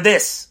before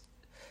this,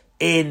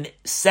 in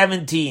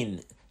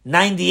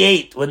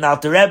 1798, when the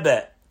Alter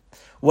Rebbe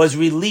was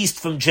released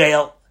from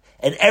jail,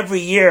 and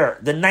every year,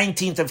 the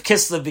 19th of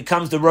Kislev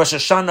becomes the Rosh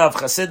Hashanah of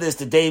Chassidus,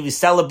 the day we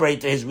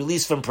celebrate his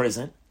release from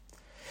prison.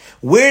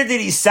 Where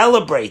did he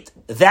celebrate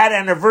that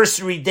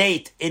anniversary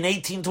date in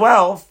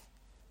 1812?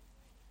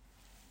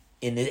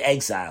 In the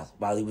exile,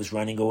 while he was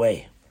running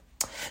away.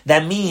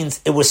 That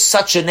means it was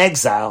such an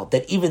exile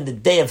that even the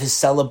day of his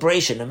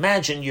celebration,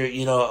 imagine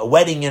a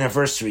wedding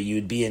anniversary,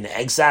 you'd be in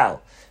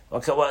exile.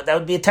 Okay, well, that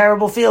would be a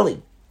terrible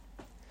feeling.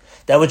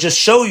 That would just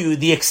show you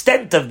the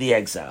extent of the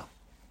exile.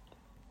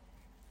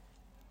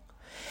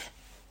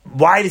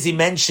 Why does he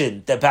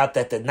mention about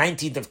that the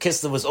 19th of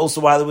Kislev was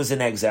also while he was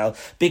in exile?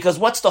 Because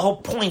what's the whole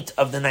point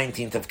of the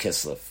 19th of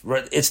Kislev?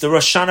 It's the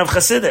Rosh Hashanah of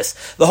Chassidus.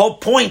 The whole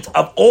point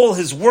of all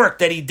his work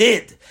that he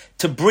did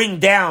to bring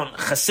down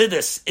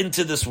Chassidus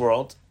into this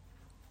world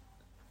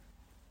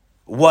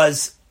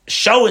was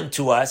shown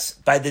to us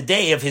by the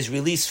day of his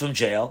release from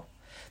jail,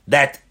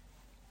 that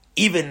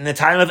even in the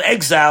time of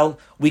exile,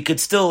 we could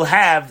still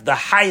have the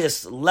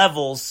highest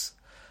levels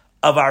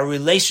of our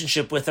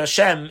relationship with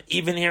Hashem,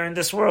 even here in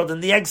this world, in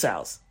the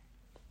exiles.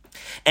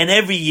 And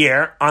every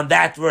year, on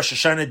that Rosh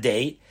Hashanah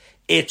day,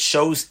 it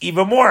shows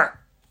even more.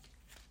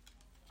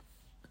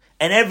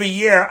 And every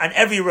year, on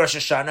every Rosh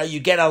Hashanah, you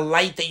get a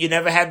light that you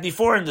never had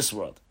before in this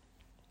world.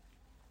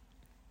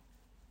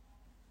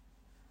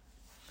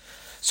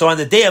 So on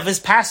the day of his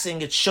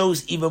passing, it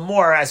shows even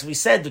more, as we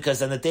said,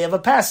 because on the day of a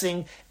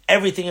passing,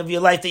 everything of your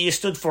life that you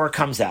stood for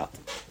comes out.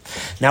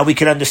 Now we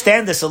can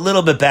understand this a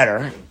little bit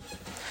better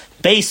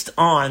based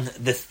on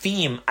the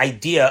theme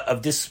idea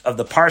of the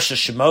Parsha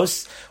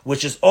Shemos,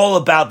 which is all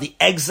about the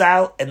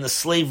exile and the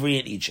slavery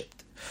in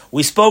Egypt.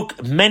 We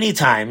spoke many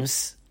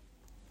times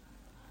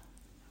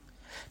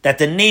that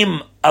the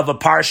name of a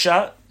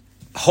Parsha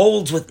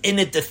holds within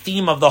it the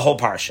theme of the whole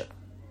Parsha.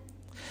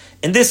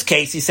 In this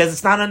case, he says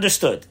it's not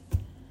understood.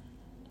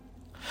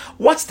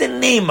 What's the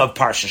name of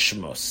Parsha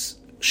Shemos?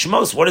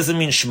 Shemos, what does it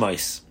mean,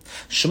 Shemos?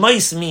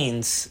 Shemos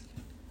means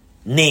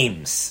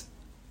names.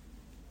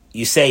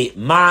 You say,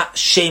 Ma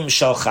Shem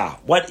Shalcha.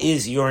 What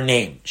is your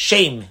name?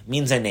 Shem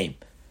means a name.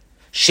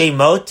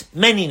 Shemot,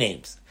 many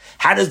names.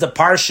 How does the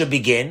Parsha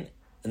begin?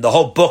 In the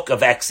whole book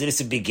of Exodus,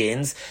 it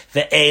begins,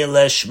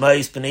 Ve'ele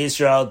Shemos B'nai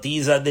Israel.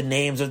 These are the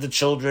names of the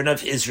children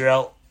of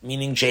Israel,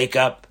 meaning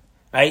Jacob,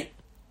 right?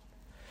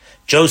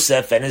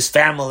 Joseph and his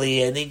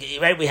family, and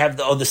right? We have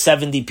the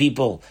 70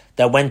 people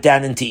that went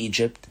down into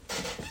Egypt.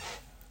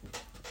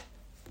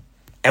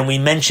 And we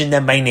mention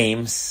them by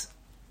names.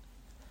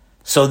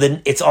 So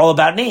then it's all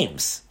about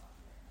names.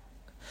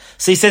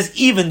 So he says,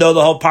 even though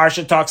the whole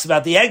Parsha talks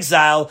about the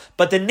exile,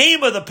 but the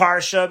name of the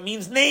Parsha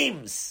means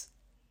names.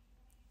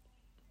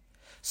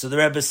 So the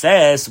Rebbe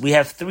says, we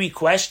have 3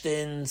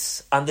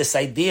 questions on this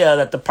idea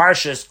that the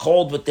Parsha is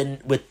called with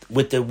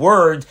the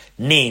word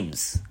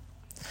names.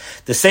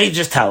 The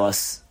sages tell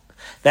us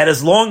that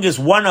as long as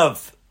one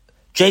of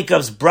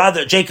Jacob's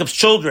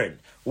children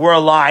were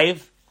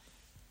alive,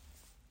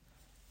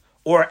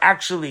 or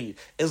actually,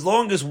 as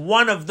long as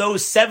one of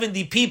those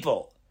 70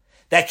 people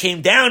that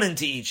came down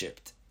into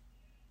Egypt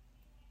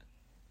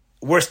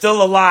were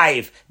still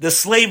alive, the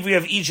slavery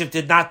of Egypt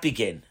did not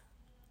begin.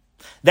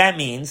 That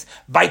means,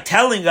 by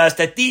telling us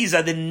that these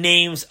are the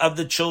names of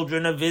the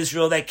children of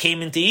Israel that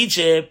came into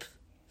Egypt,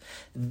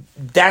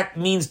 that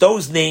means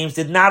those names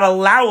did not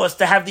allow us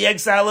to have the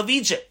exile of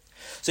Egypt.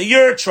 So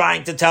you're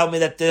trying to tell me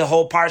that the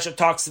whole Parsha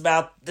talks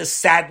about the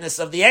sadness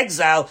of the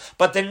exile,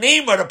 but the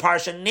name of the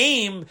Parsha,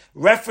 name,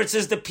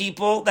 references the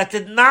people that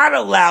did not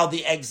allow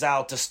the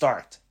exile to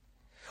start.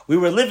 We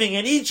were living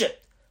in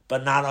Egypt,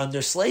 but not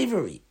under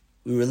slavery.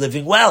 We were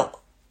living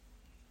well.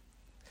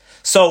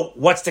 So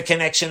what's the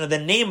connection of the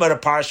name of the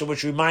Parsha,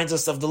 which reminds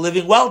us of the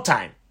living well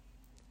time?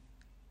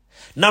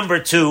 Number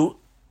 2,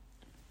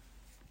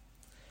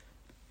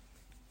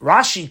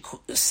 Rashi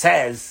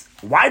says,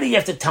 why do you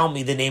have to tell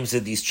me the names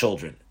of these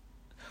children?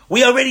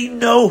 We already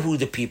know who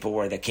the people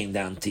were that came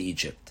down to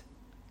Egypt.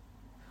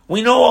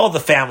 We know all the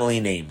family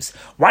names.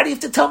 Why do you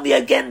have to tell me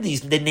again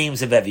the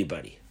names of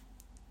everybody?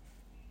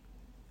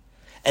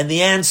 And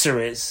the answer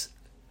is,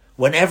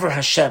 whenever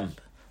Hashem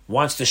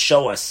wants to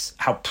show us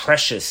how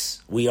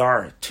precious we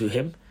are to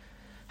him,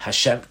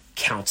 Hashem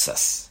counts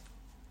us.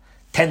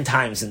 10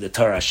 times in the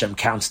Torah, Hashem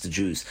counts the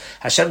Jews.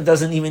 Hashem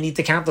doesn't even need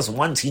to count us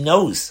once. He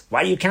knows.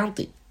 Why are you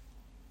counting?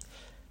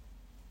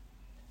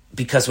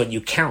 Because when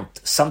you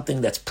count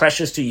something that's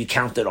precious to you, you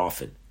count it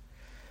often.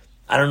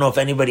 I don't know if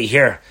anybody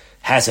here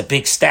has a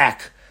big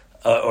stack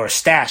or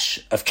stash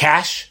of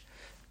cash.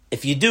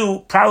 If you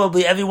do,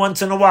 probably every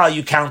once in a while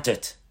you count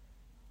it.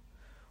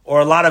 Or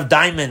a lot of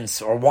diamonds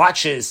or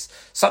watches,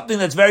 something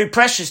that's very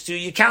precious to you,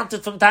 you count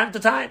it from time to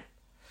time.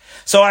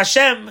 So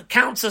Hashem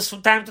counts us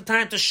from time to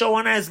time to show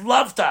on his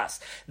love to us.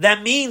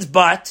 That means,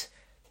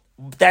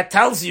 that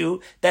tells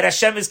you that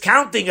Hashem is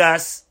counting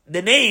us,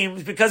 the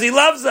names, because he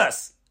loves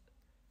us.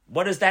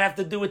 What does that have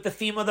to do with the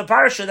theme of the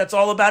Parsha? That's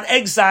all about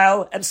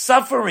exile and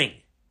suffering.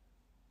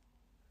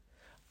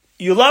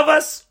 You love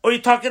us, or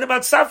you're talking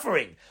about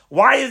suffering?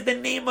 Why is the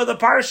name of the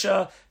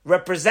Parsha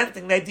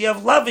representing the idea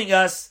of loving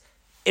us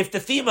if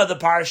the theme of the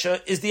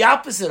Parsha is the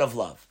opposite of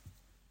love?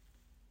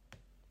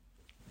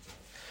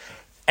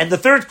 And the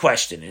third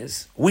question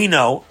is, we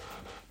know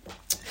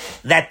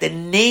that the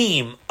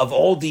name of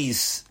all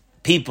these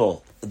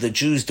people, the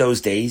Jews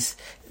those days,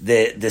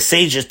 the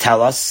sages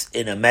tell us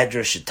in a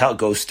medrash,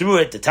 goes through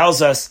it, it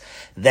tells us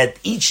that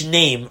each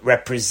name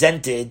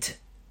represented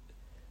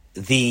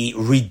the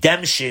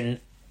redemption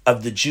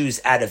of the Jews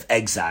out of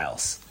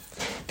exiles.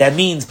 That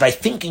means by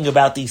thinking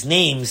about these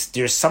names,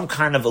 there's some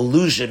kind of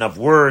illusion of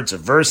words or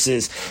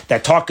verses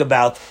that talk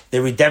about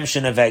the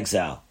redemption of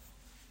exile.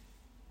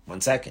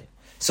 1 second.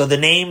 So the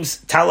names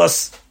tell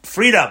us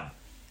freedom,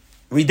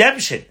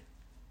 redemption.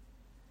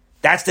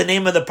 That's the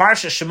name of the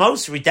Parsha,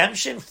 Shemos,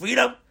 redemption,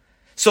 freedom.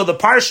 So the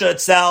Parsha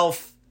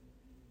itself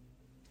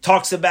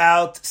talks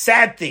about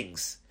sad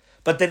things.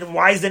 But then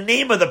why is the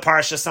name of the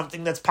Parsha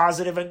something that's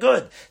positive and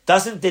good?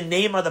 Doesn't the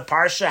name of the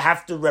Parsha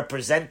have to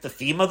represent the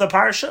theme of the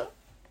Parsha?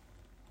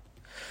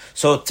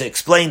 So to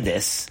explain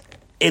this,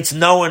 it's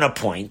knowing a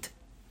point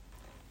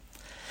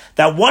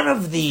that one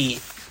of the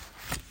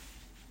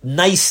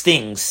nice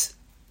things,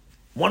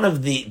 one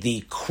of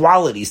the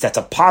qualities that's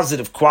a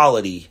positive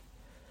quality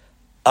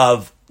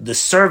of the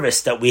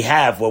service that we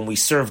have when we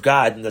serve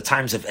God in the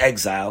times of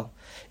exile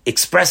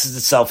expresses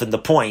itself in the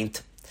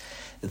point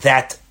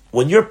that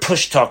when you're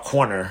pushed to a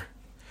corner,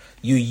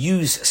 you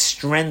use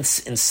strengths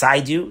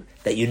inside you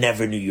that you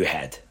never knew you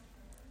had.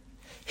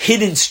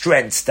 Hidden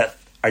strengths that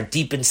are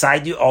deep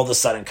inside you all of a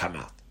sudden come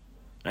out,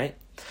 right?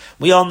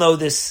 We all know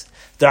this.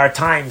 There are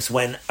times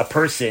when a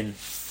person,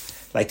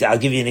 like I'll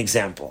give you an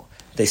example.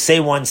 They say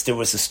once there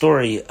was a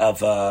story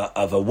of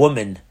a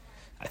woman,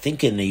 I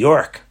think in New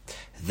York,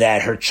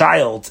 that her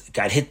child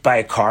got hit by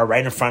a car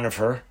right in front of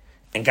her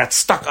and got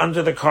stuck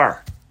under the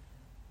car.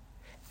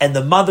 And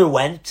the mother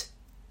went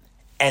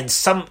and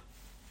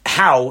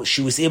somehow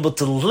she was able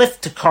to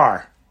lift the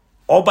car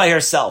all by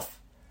herself.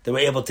 They were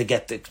able to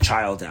get the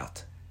child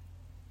out.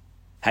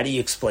 How do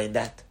you explain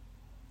that?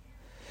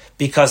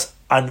 Because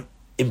on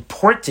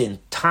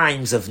important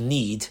times of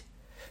need,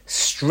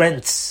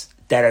 strengths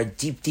that are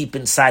deep, deep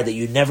inside that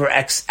you never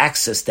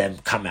access them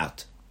come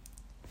out.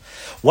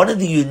 One of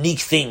the unique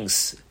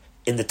things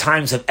in the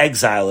times of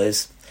exile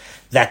is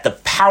that the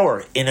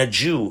power in a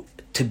Jew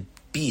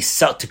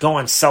to go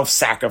on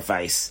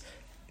self-sacrifice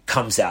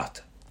comes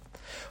out.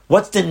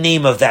 What's the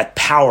name of that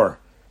power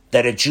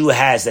that a Jew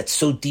has that's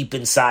so deep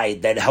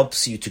inside that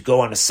helps you to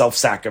go on a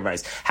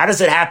self-sacrifice? How does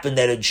it happen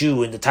that a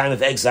Jew in the time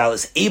of exile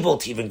is able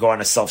to even go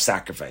on a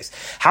self-sacrifice?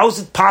 How is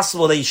it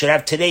possible that you should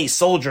have today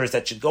soldiers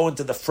that should go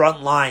into the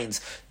front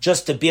lines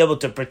just to be able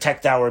to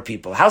protect our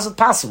people? How is it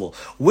possible?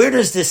 Where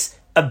does this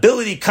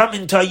ability come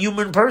into a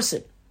human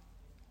person?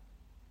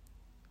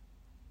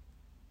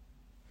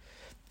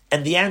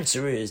 And the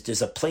answer is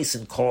there's a place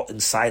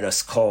inside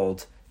us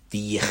called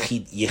the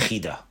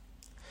Yechida.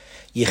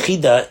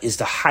 Yechida is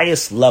the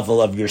highest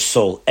level of your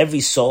soul.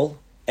 Every soul,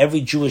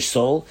 every Jewish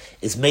soul,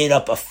 is made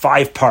up of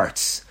 5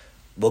 parts.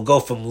 We'll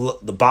go from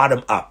the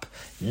bottom up.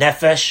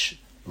 Nefesh,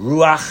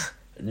 Ruach,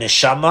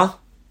 Neshama,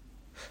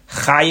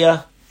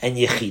 Chaya, and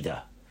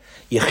Yechida.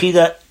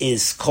 Yechida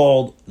is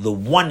called the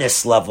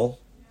oneness level.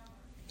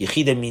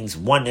 Yechida means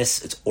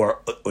oneness, or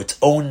its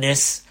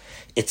ownness.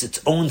 It's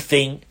its own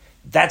thing.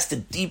 That's the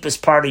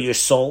deepest part of your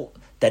soul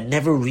that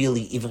never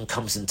really even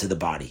comes into the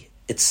body.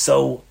 It's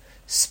so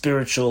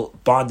spiritual,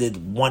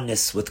 bonded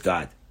oneness with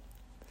God.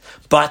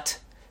 But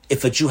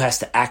if a Jew has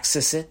to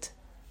access it,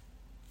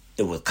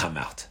 it will come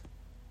out.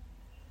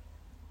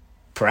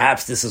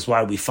 Perhaps this is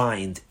why we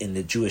find in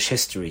the Jewish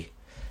history,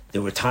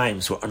 there were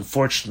times where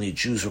unfortunately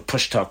Jews were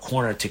pushed to a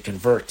corner to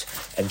convert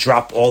and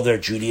drop all their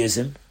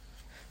Judaism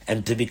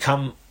and to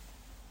become,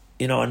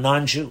 a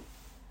non-Jew.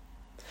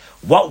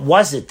 What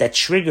was it that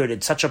triggered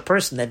in such a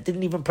person that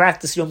didn't even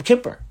practice Yom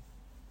Kippur,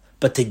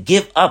 but to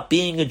give up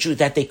being a Jew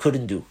that they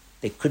couldn't do?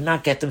 They could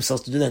not get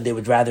themselves to do that, and they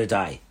would rather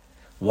die.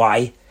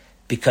 Why?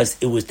 Because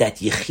it was that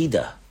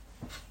Yechida,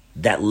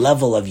 that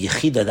level of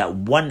Yechida, that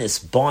oneness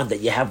bond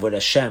that you have with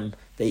Hashem,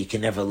 that you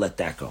can never let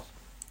that go.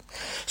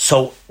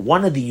 So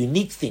one of the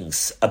unique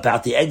things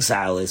about the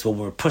exile is when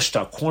we're pushed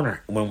to a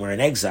corner, when we're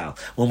in exile,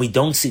 when we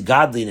don't see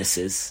godliness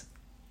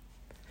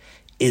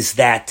is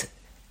that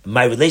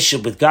my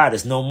relationship with God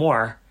is no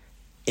more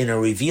in a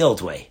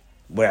revealed way,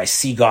 where I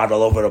see God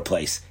all over the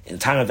place. In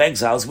time of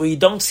exile is where you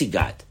don't see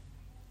God.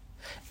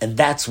 And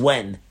that's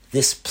when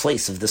this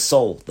place of the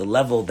soul, the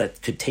level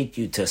that could take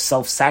you to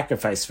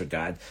self-sacrifice for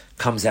God,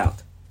 comes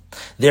out.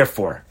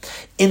 Therefore,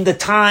 in the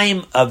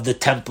time of the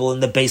temple in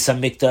the Beis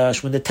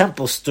HaMikdash, when the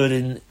temple stood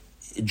in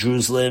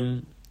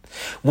Jerusalem,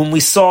 when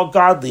we saw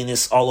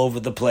godliness all over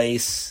the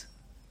place,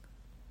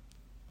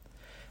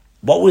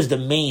 what was the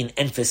main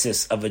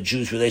emphasis of a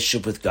Jew's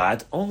relationship with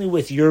God? Only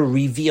with your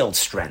revealed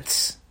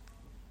strengths.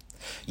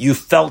 You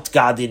felt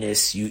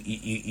godliness,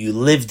 you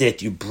lived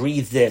it, you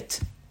breathed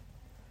it,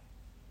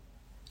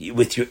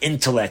 with your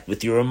intellect,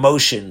 with your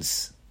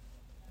emotions.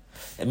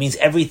 It means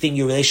everything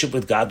your relationship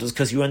with God was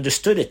because you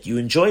understood it, you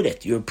enjoyed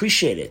it, you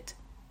appreciate it.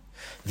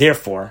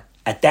 Therefore,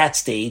 at that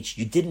stage,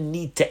 you didn't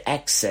need to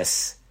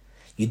access,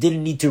 you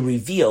didn't need to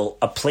reveal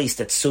a place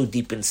that's so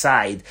deep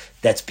inside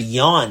that's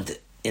beyond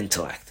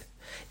intellect.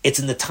 It's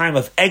in the time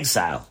of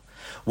exile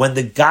when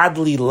the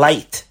godly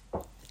light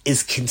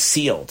is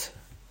concealed.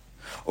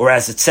 Or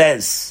as it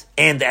says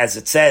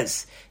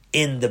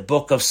in the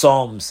book of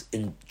Psalms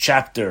in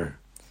chapter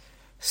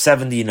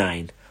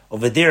 79,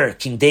 over there,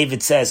 King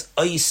David says,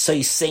 Oy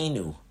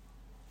soisenu,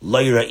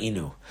 lo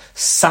ra'inu.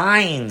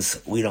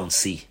 Signs we don't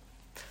see.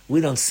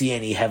 We don't see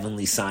any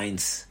heavenly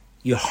signs.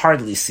 You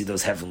hardly see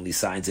those heavenly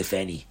signs, if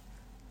any,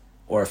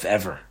 or if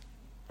ever,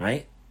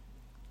 right?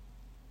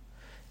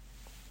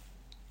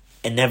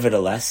 And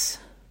nevertheless,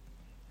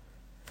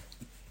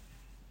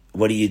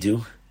 what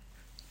do?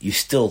 You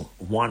still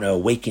want to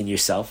awaken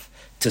yourself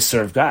to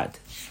serve God.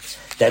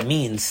 That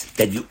means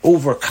that you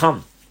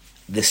overcome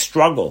the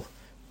struggle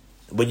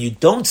when you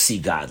don't see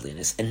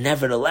godliness, and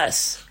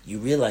nevertheless, you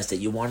realize that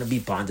you want to be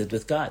bonded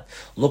with God.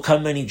 Look how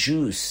many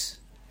Jews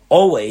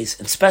always,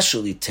 and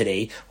especially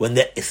today, when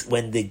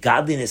the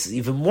godliness is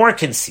even more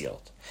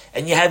concealed,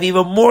 and you have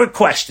even more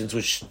questions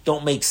which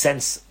don't make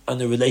sense on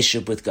the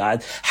relationship with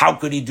God. How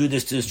could he do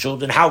this to his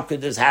children? How could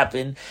this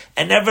happen?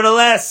 And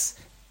nevertheless,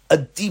 a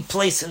deep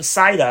place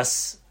inside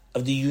us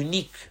of the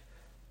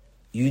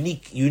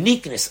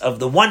uniqueness of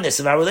the oneness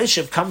of our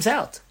relationship comes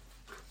out.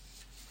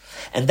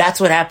 And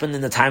that's what happened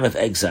in the time of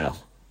exile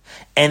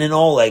and in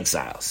all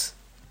exiles.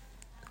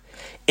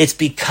 It's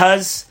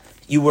because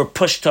you were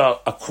pushed to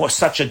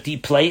such a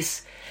deep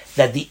place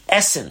that the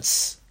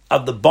essence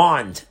of the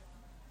bond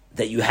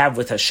that you have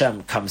with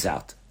Hashem comes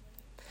out.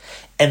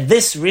 And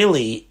this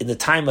really, in the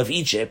time of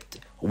Egypt,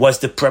 was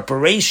the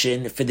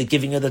preparation for the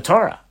giving of the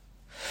Torah.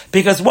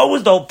 Because what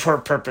was the whole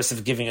purpose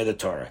of giving of the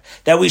Torah?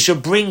 That we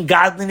should bring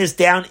godliness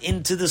down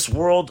into this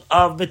world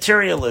of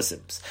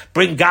materialisms.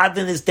 Bring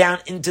godliness down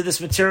into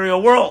this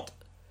material world.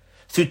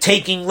 Through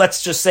taking,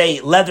 let's just say,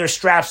 leather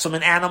straps from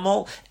an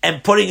animal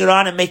and putting it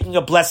on and making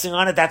a blessing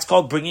on it. That's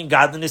called bringing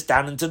godliness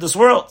down into this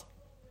world.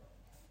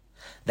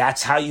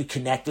 That's how you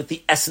connect with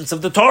the essence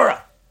of the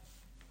Torah.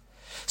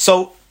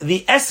 So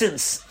the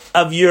essence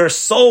of your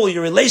soul,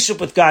 your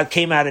relationship with God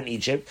came out in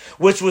Egypt,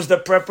 which was the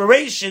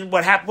preparation.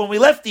 What happened when we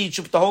left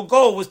Egypt, the whole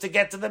goal was to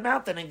get to the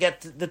mountain and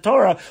get to the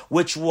Torah,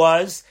 which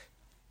was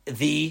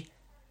the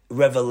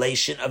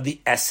revelation of the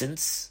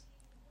essence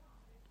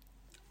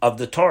of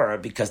the Torah,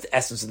 because the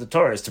essence of the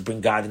Torah is to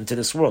bring God into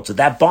this world. So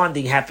that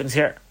bonding happens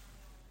here.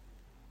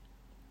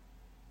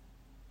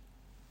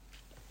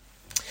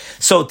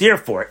 So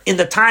therefore, in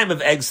the time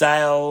of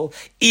exile,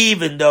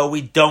 even though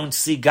we don't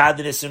see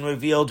godliness in a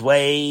revealed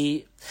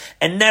way,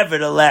 and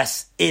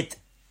nevertheless,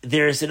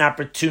 there is an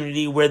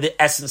opportunity where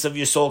the essence of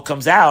your soul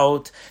comes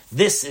out,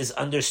 this is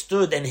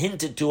understood and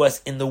hinted to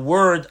us in the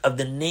word of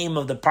the name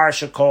of the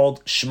parsha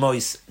called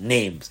Shemos,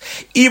 names.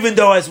 Even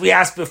though, as we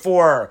asked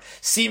before,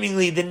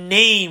 seemingly the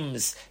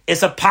names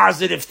is a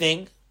positive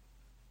thing,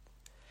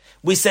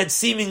 we said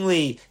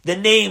seemingly the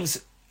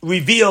names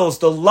reveals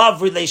the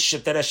love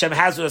relationship that Hashem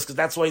has with us, because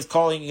that's why he's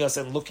calling us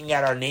and looking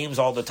at our names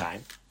all the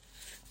time.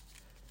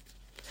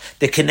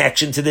 The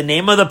connection to the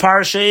name of the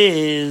parsha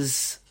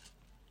is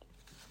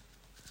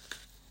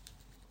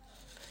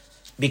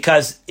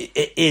because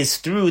it is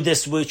through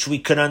this which we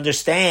can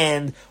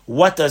understand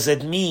what does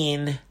it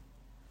mean,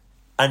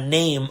 a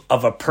name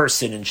of a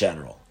person in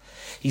general.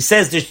 He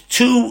says there's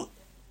two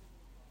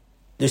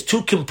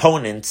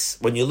components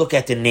when you look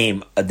at the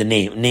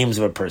names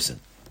of a person.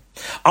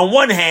 On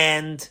one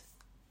hand,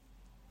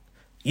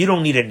 you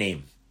don't need a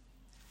name.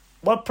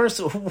 What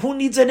person? Who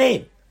needs a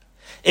name?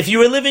 If you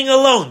were living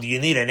alone, do you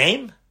need a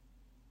name?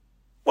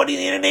 What do you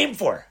need a name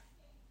for?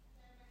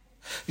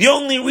 The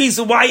only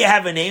reason why you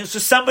have a name is for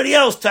somebody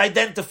else to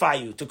identify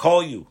you, to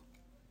call you.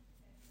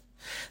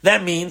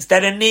 That means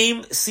that a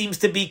name seems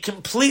to be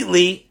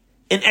completely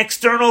an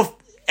external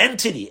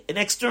entity, an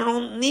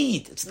external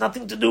need. It's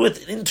nothing to do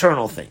with an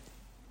internal thing.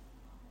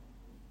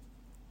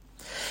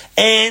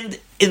 And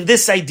in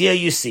this idea,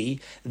 you see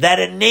that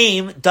a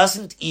name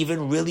doesn't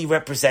even really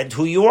represent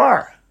who you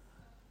are.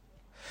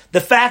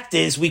 The fact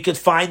is, we could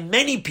find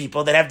many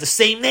people that have the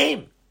same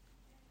name.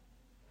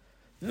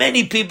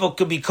 Many people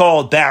could be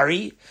called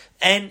Barry,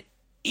 and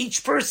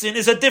each person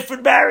is a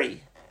different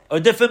Barry, or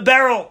a different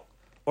Beryl,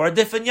 or a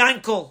different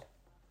Yankel,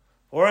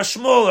 or a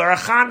Shmuel, or a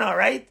Chana,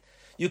 right?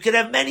 You could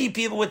have many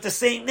people with the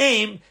same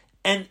name,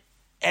 and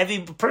every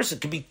person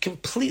could be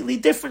completely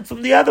different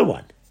from the other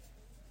one.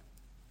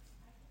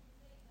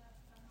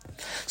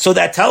 So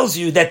that tells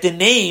you that the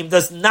name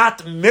does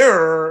not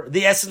mirror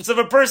the essence of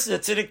a person.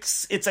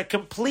 It's a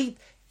complete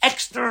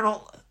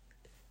external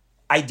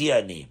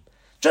idea name.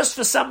 Just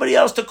for somebody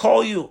else to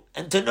call you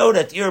and to know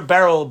that you're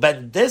Beryl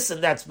ben this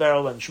and that's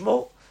Beryl ben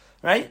Shmuel,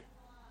 right?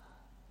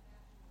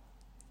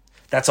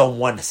 That's on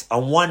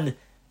one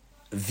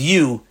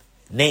view,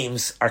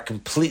 names are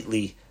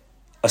completely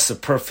a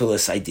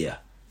superfluous idea.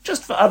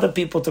 Just for other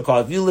people to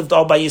call. If you lived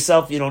all by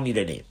yourself, you don't need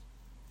a name.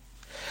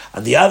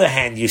 On the other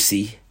hand, you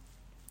see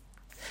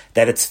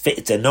that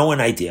it's a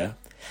known idea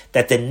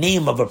that the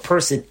name of a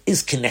person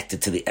is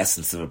connected to the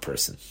essence of a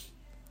person.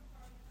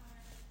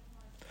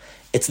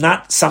 It's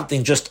not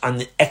something just on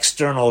the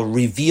external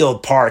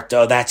revealed part,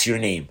 oh, that's your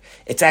name.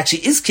 It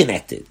actually is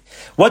connected.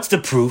 What's the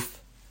proof?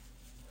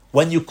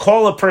 When you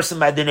call a person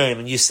by the name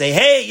and you say,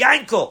 hey,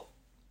 Yankel,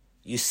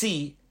 you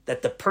see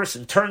that the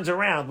person turns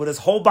around with his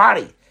whole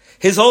body.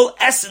 His whole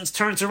essence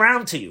turns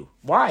around to you.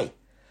 Why?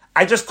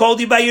 I just called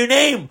you by your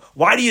name.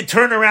 Why do you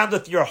turn around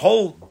with your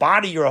whole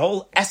body, your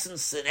whole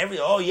essence and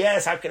everything? Oh,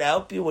 yes, how can I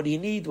help you? What do you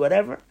need?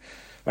 Whatever.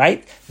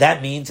 Right?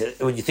 That means,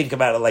 when you think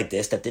about it like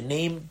this, that the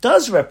name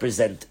does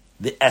represent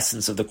the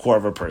essence of the core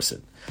of a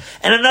person.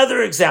 And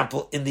another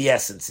example in the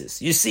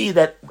essences, you see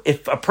that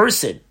if a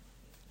person,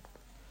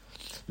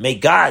 may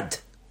God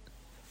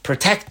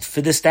protect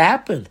for this to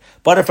happen,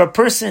 but if a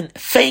person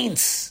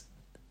faints,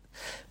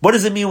 what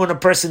does it mean when a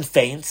person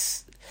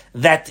faints?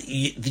 That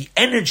the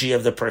energy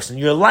of the person,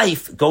 your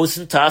life, goes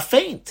into a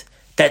faint,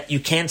 that you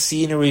can't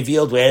see in a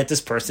revealed way that this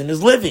person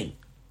is living.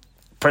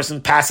 Person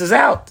passes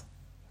out.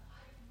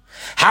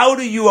 How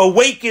do you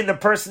awaken the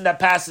person that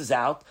passes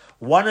out?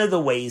 One of the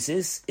ways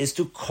is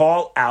to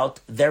call out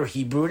their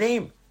Hebrew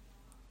name.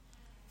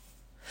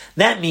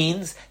 That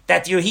means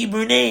that your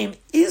Hebrew name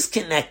is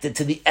connected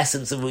to the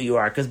essence of who you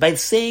are, because by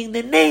saying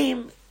the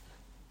name,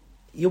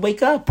 you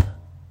wake up.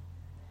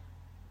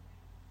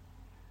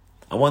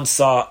 I once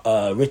saw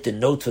a written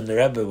note from the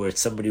Rebbe where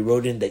somebody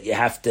wrote in that you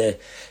have to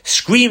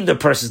scream the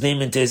person's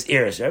name into his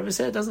ears. The Rebbe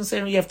said it doesn't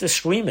say you have to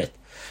scream it.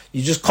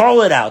 You just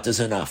call it out is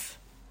enough.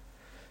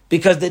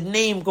 Because the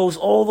name goes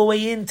all the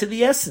way into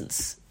the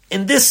essence.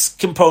 In this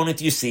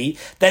component, you see,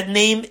 that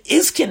name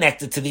is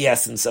connected to the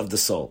essence of the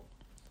soul.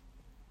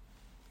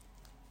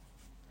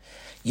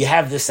 You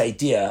have this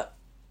idea,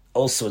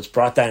 also it's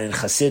brought down in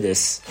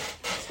Chassidus.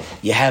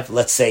 You have,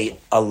 let's say,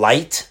 a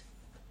light,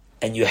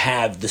 and you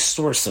have the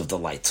source of the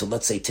light. So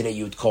let's say today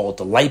you would call it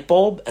the light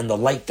bulb and the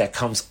light that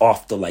comes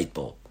off the light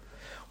bulb.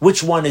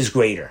 Which one is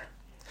greater?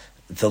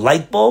 The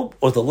light bulb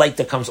or the light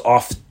that comes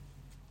off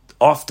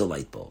the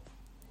light bulb?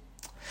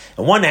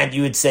 On one hand,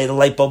 you would say the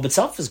light bulb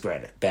itself is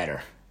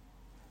better,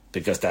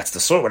 because that's the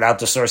source. Without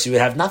the source, you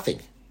would have nothing.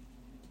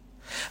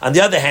 On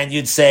the other hand,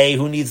 you'd say,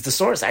 who needs the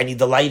source? I need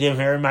the light in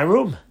here in my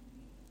room.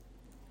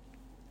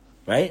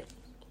 Right?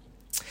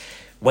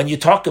 When you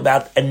talk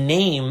about a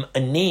name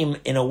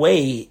in a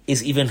way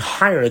is even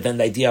higher than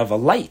the idea of a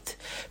light.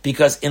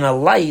 Because in a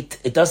light,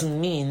 it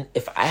doesn't mean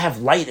if I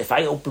have light, if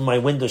I open my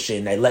window shade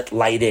and I let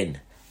light in,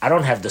 I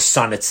don't have the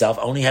sun itself,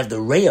 I only have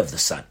the ray of the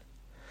sun.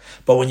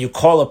 But when you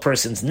call a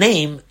person's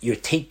name, you're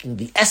taking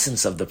the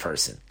essence of the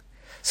person.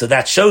 So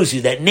that shows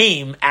you that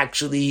name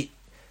actually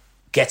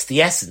gets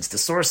the essence, the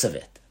source of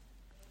it.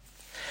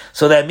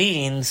 So that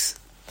means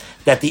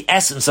that the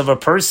essence of a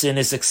person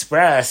is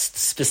expressed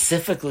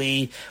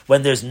specifically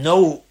when there's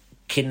no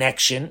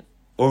connection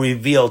or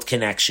revealed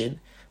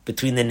connection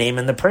between the name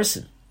and the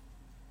person.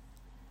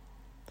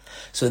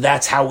 So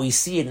that's how we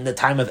see it in the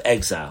time of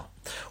exile.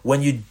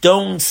 When you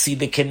don't see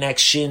the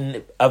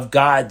connection of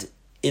God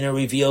in a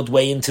revealed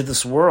way into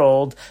this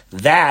world,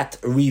 that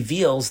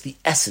reveals the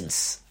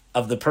essence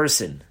of the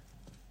person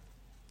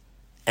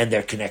and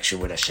their connection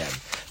with Hashem.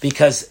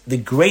 Because the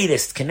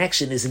greatest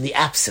connection is in the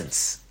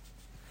absence.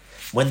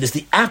 When there's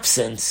the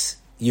absence,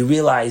 you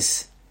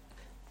realize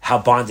how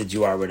bonded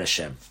you are with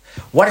Hashem.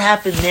 What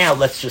happened now,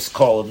 let's just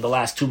call in the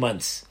last 2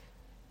 months?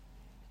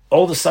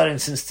 All of a sudden,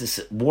 since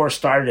this war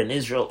started in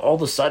Israel, all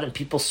of a sudden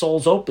people's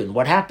souls open.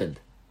 What happened?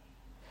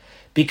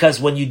 Because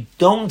when you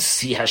don't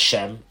see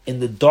Hashem in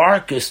the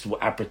darkest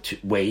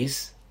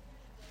ways,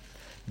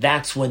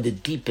 that's when the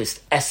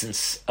deepest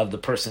essence of the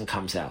person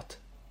comes out.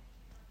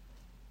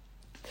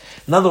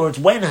 In other words,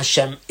 when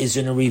Hashem is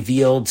in a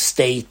revealed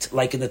state,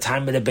 like in the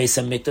time of the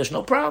Beis HaMikdash,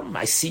 no problem.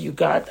 I see you,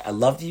 God. I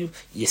love you.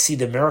 You see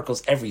the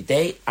miracles every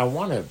day. I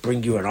want to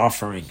bring you an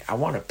offering. I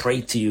want to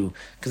pray to you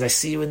because I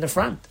see you in the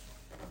front.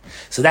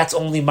 So that's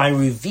only my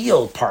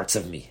revealed parts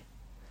of me.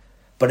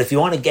 But if you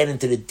want to get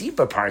into the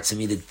deeper parts of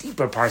me, the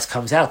deeper parts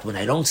comes out when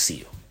I don't see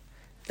you.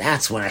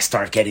 That's when I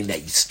start getting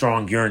that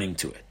strong yearning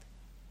to it.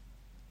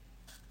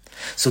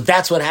 So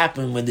that's what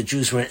happened when the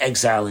Jews were in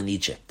exile in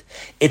Egypt.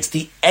 It's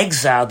the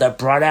exile that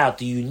brought out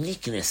the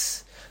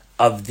uniqueness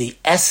of the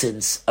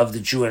essence of the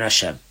Jew and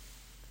Hashem.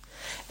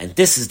 And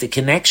this is the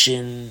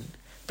connection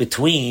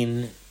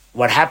between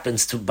what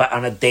happens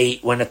on a day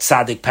when a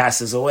tzaddik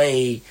passes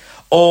away,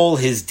 all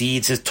his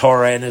deeds, his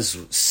Torah, and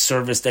his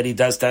service that he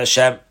does to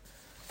Hashem,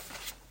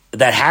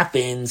 that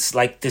happens,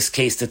 like this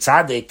case, the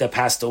tzaddik that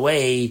passed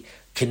away,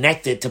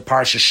 connected to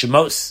Parsha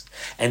Shemos.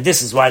 And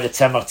this is why the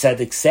Tzemach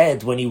Tzedek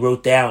said, when he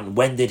wrote down,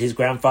 when did his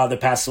grandfather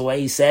pass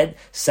away? He said,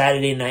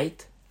 Saturday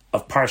night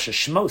of Parsha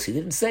Shemos. He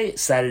didn't say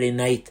Saturday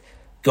night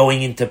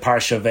going into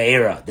Parsha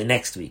Ve'era the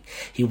next week.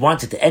 He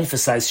wanted to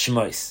emphasize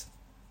Shemos.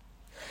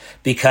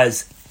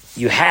 Because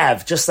you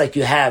have, just like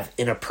you have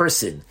in a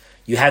person,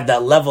 you have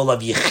that level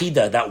of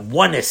yechida, that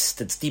oneness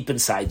that's deep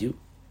inside you.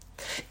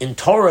 In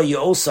Torah, you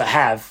also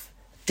have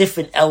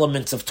different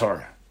elements of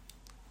Torah.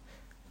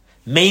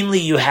 Mainly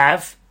you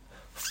have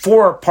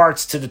 4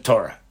 parts to the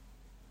Torah.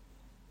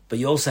 But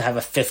you also have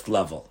a 5th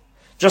level.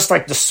 Just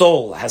like the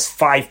soul has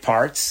 5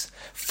 parts,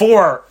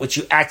 4 which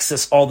you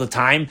access all the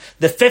time.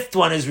 The 5th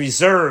one is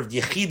reserved,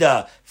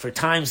 yechida, for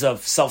times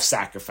of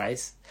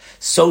self-sacrifice.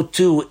 So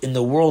too in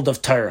the world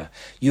of Torah.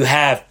 You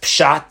have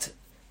pshat,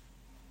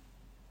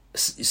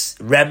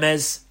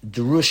 remez,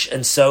 drush,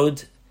 and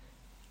sod,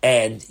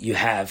 and you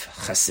have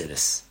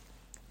chasidus.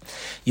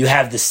 You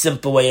have the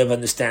simple way of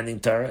understanding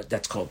Torah,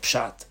 that's called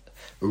pshat.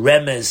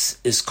 Remez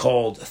is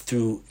called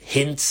through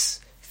hints,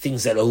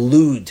 things that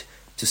allude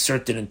to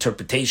certain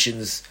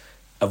interpretations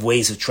of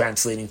ways of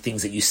translating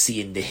things that you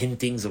see in the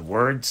hintings of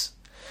words.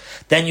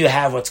 Then you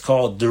have what's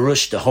called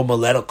Derush, the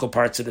homiletical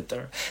parts of the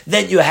Torah.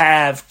 Then you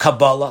have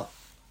Kabbalah,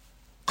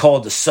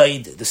 called the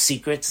Sod, the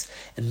secrets.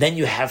 And then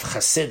you have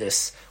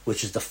Chasidus,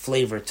 which is the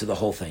flavor to the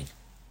whole thing.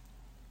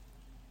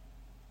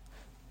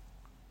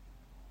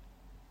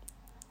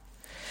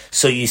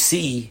 So you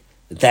see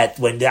that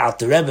when the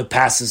Alter Rebbe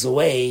passes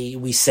away,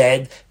 we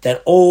said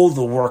that all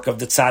the work of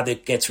the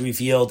tzaddik gets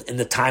revealed in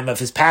the time of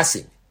his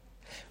passing.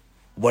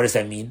 What does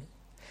that mean?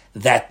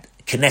 that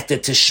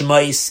connected to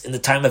Shemos in the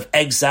time of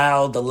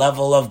exile, the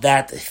level of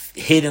that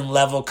hidden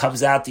level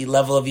comes out, the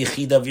level of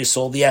Yechida of your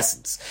soul, the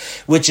essence,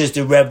 which is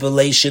the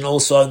revelation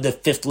also on the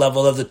fifth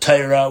level of the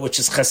Torah, which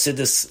is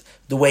Chassidus,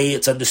 the way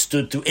it's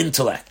understood through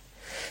intellect.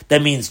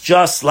 That means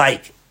just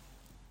like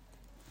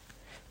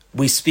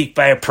we speak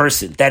by a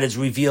person, that is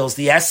reveals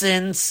the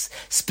essence,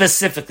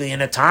 specifically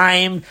in a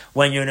time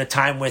when you're in a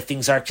time where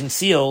things are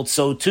concealed,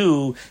 so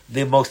too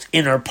the most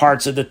inner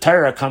parts of the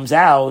Torah comes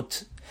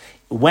out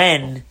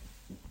when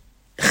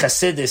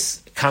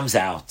Chassidus comes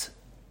out.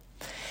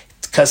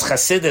 Because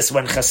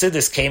when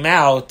Chassidus came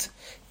out,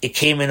 it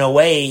came in a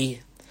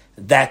way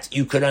that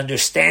you could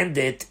understand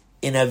it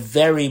in a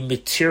very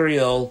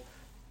material,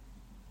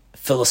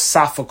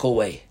 philosophical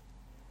way.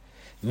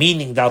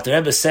 Meaning, the Alter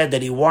Rebbe said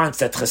that he wants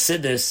that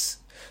Chassidus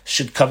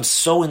should come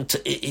so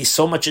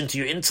much into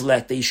your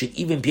intellect that you should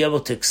even be able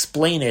to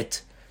explain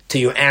it to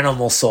your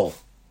animal soul.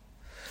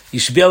 You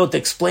should be able to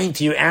explain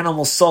to your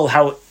animal soul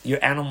how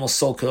your animal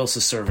soul could also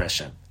serve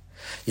Hashem.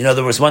 You know,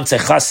 there was once a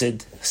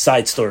chassid,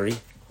 side story,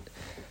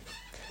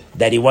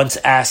 that he once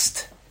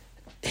asked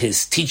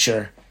his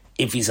teacher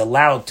if he's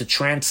allowed to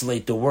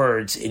translate the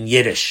words in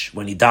Yiddish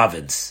when he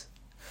davens.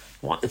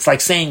 Well, it's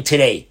like saying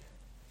today,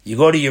 you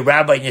go to your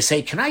rabbi and you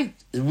say, can I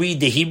read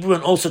the Hebrew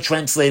and also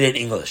translate it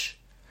in English?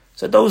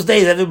 So those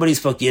days, everybody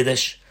spoke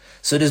Yiddish.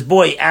 So this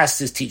boy asked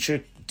his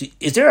teacher,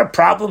 is there a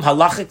problem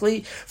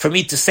halachically for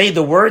me to say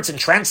the words and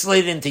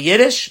translate it into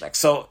Yiddish?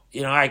 So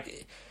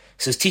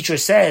his teacher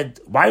said,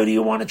 why do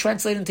you want to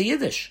translate into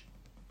Yiddish?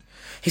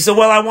 He said,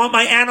 well, I want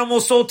my animal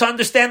soul to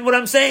understand what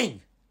I'm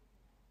saying.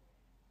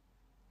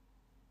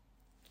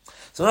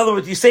 So in other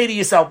words, you say to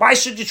yourself, why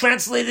should you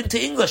translate it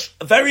into English?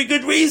 A very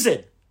good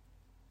reason.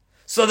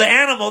 So the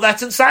animal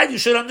that's inside you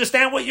should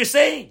understand what you're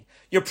saying.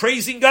 You're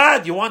praising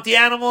God. You want the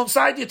animal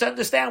inside you to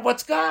understand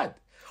what's God.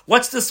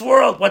 What's this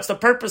world? What's the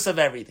purpose of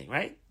everything,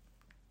 right?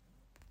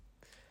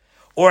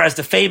 Or as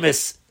the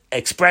famous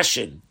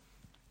expression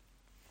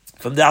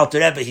from the Alter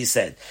Rebbe, he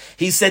said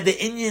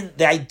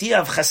the idea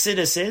of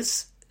Chassidus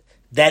is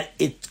that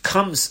it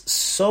comes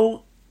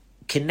so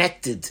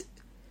connected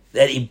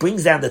that it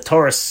brings down the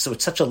Torah so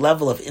it's such a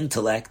level of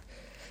intellect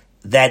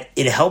that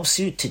it helps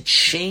you to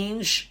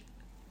change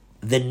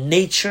the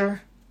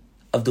nature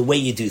of the way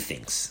you do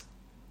things.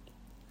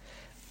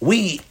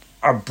 We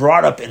are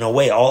brought up in a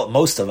way,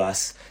 most of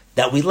us,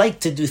 that we like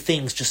to do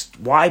things just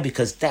why?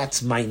 Because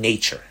that's my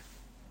nature.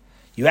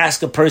 You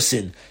ask a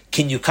person,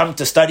 can you come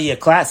to study a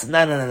class?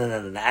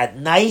 No. At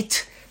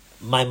night,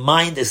 my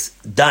mind is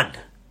done.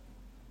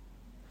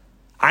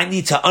 I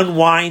need to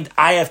unwind.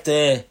 I have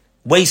to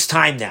waste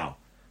time now,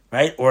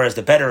 right? Or as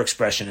the better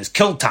expression is,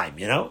 kill time,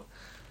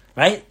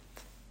 right?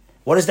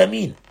 What does that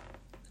mean?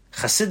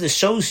 Chassidus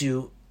shows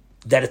you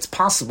that it's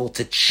possible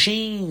to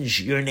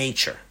change your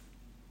nature.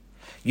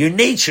 Your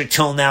nature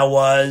till now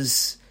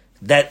was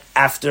that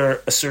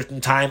after a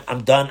certain time,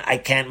 I'm done,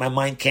 my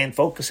mind can't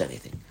focus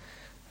anything.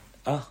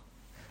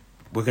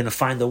 We're going to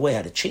find a way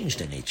how to change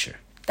the nature.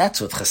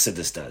 That's what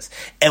Chassidus does.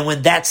 And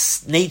when that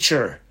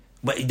nature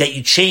that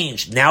you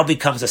changed now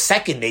becomes a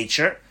second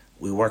nature,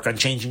 we work on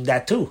changing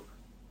that too.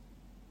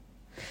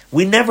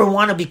 We never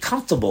want to be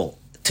comfortable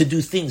to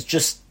do things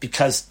just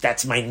because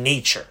that's my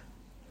nature.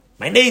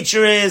 My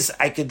nature is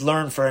I could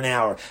learn for an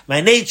hour. My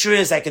nature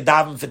is I could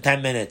daven for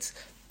 10 minutes.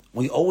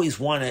 We always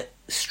want to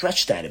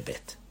stretch that a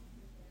bit.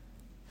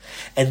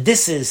 And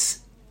this is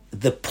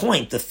the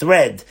point, the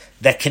thread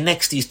that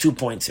connects these 2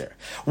 points here.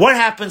 What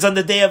happens on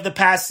the day of the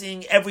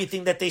passing?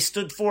 Everything that they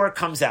stood for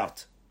comes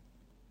out.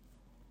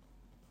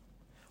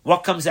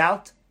 What comes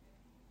out?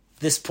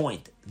 This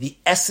point. The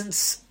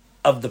essence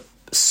of the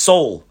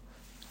soul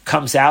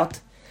comes out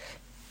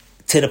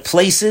to the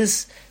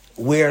places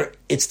where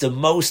it's the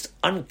most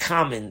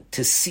uncommon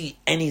to see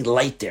any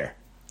light there.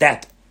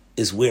 That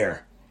is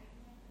where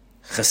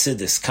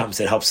Chassidus comes.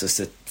 It helps us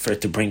for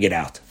it to bring it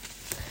out.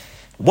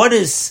 What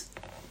is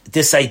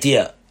this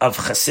idea of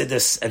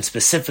Chassidus, and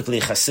specifically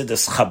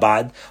Chassidus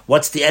Chabad?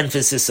 What's the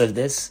emphasis of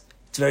this?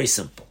 It's very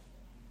simple.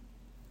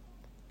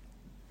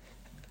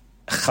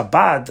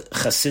 Chabad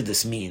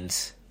Chassidus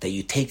means that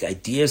you take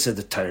ideas of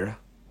the Torah,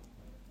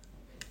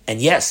 and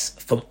yes,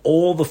 from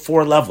all the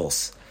 4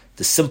 levels,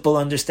 the simple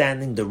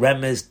understanding, the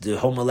remez, the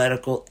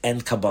homiletical,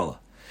 and Kabbalah.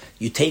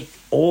 You take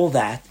all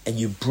that and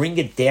you bring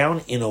it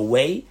down in a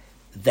way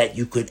that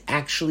you could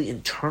actually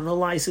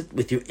internalize it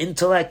with your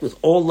intellect, with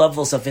all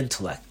levels of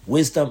intellect,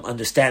 wisdom,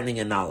 understanding,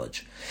 and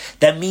knowledge.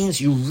 That means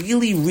you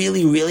really,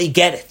 really, really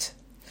get it.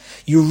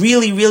 You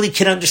really, really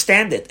can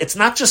understand it. It's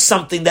not just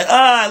something that,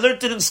 I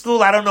learned it in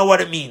school, I don't know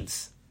what it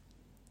means.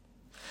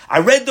 I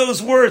read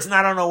those words and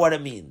I don't know what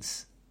it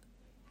means.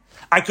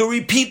 I could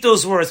repeat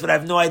those words, but I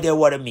have no idea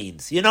what it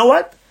means. You know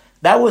what?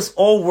 That was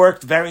all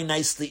worked very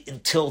nicely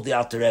until the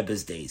Alter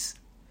Rebbe's days.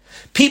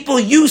 People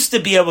used to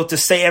be able to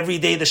say every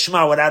day the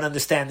Shema without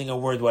understanding a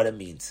word what it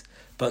means.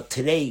 But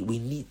today we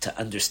need to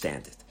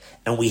understand it.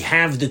 And we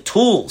have the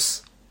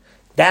tools.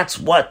 That's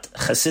what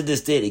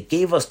Chassidus did. It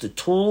gave us the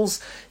tools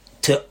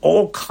to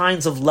all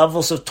kinds of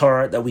levels of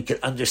Torah that we can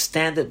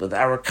understand it with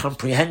our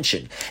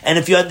comprehension. And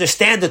if you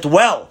understand it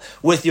well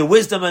with your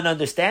wisdom and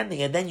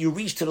understanding, and then you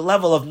reach to the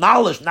level of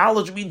knowledge,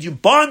 knowledge means you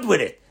bond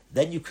with it,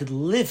 then you could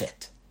live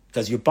it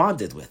because you're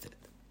bonded with it.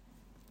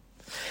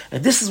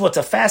 And this is what's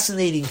a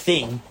fascinating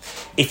thing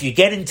if you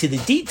get into the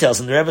details,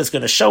 and the Rebbe is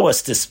going to show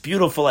us this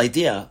beautiful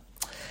idea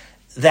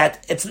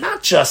that it's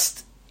not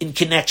just in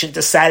connection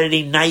to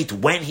Saturday night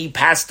when he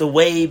passed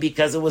away,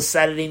 because it was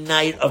Saturday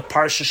night of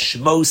Parsha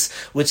Shemos,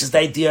 which is the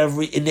idea of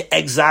in the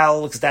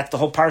exile, because that's the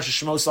whole Parsha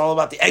Shemos, all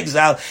about the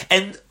exile,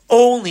 and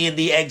only in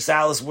the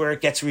exile is where it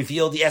gets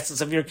revealed the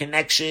essence of your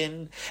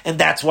connection, and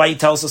that's why he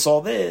tells us all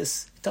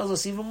this. He tells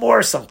us even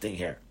more something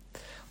here.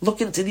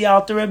 Look into the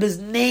Alter Rebbe's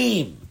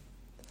name.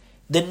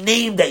 The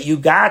name that you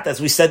got,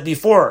 as we said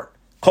before,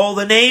 call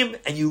the name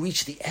and you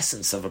reach the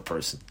essence of a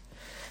person.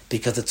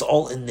 Because it's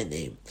all in the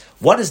name.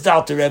 What is the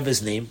Alter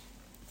Rebbe's name?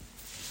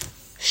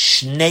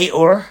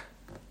 Shneor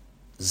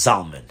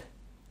Zalman.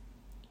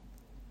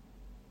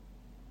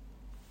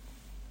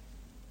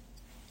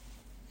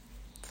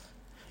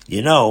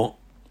 You know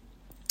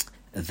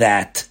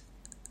that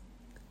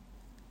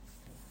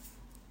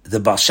the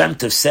Baal Shem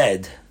Tov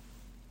said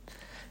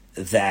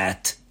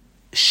that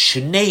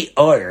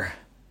Shneor,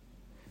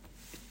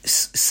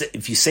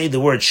 if you say the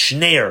word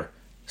Shneor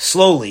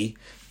slowly,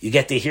 you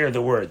get to hear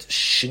the word.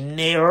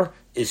 Shneor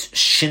is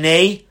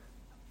Shnei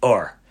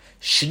Or.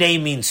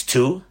 Shnei means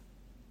two.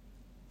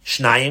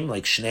 Shnayim,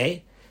 like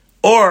Shnei.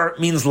 Or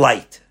means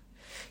light.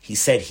 He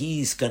said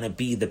he's going to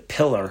be the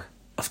pillar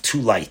of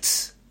two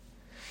lights.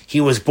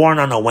 He was born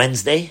on a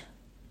Wednesday.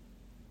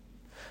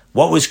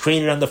 What was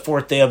created on the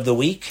fourth day of the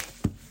week?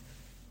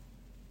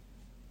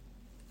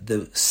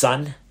 The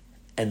sun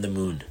and the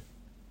moon.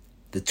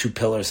 The two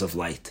pillars of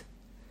light.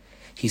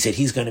 He said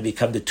he's going to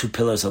become the two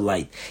pillars of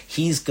light.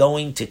 He's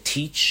going to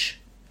teach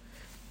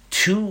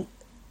two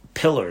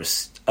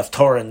pillars of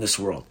Torah in this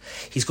world.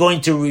 He's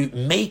going to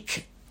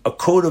make a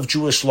code of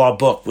Jewish law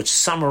book which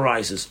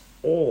summarizes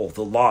all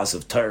the laws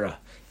of Torah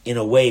in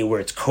a way where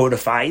it's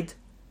codified.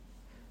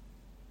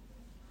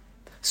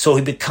 So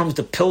he becomes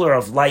the pillar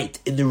of light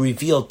in the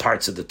revealed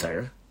parts of the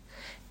Torah,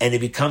 and he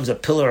becomes a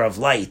pillar of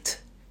light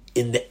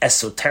in the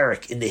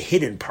esoteric, in the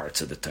hidden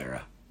parts of the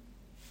Torah.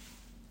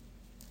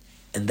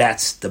 And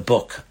that's the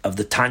book of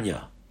the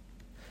Tanya.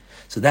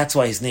 So that's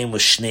why his name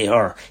was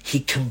Shneor. He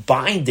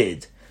combined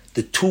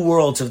the two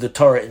worlds of the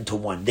Torah into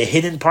one. The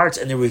hidden parts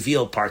and the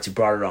revealed parts, he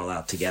brought it all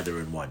out together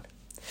in one.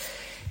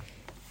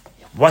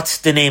 What's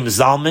the name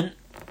Zalman?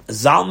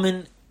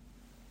 Zalman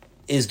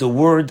is the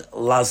word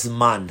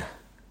lazman.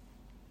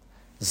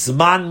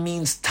 Zman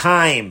means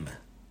time.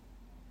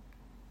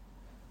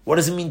 What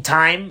does it mean,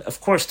 time?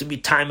 Of course, to be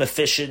time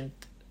efficient,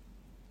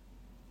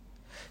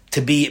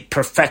 to be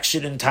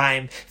perfection in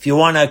time. If you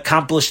want to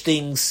accomplish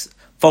things,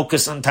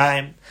 focus on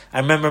time. I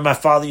remember my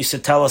father used to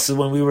tell us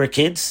when we were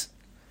kids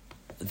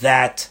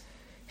that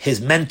his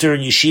mentor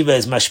in yeshiva,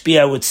 his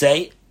mashpia, would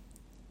say,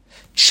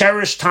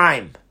 cherish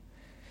time.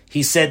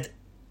 He said,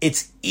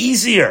 it's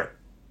easier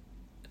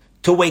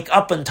to wake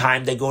up on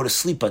time than go to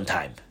sleep on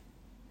time.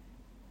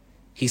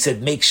 He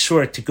said, make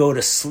sure to go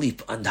to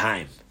sleep on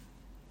time.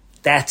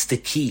 That's the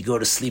key, go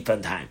to sleep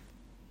on time.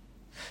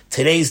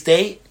 Today's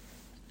day,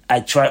 I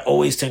try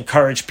always to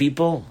encourage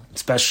people,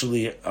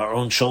 especially our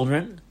own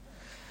children,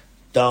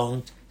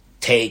 don't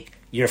take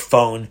your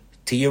phone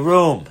to your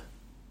room.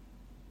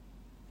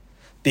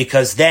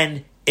 Because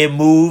then it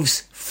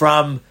moves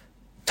from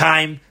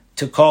time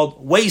to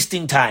called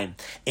wasting time.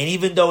 And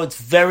even though it's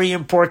very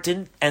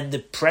important and the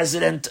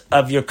president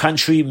of your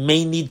country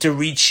may need to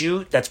reach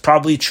you, that's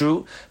probably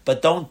true,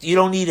 but you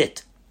don't need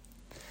it.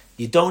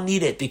 You don't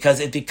need it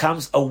because it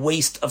becomes a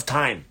waste of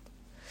time.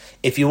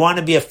 If you want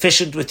to be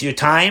efficient with your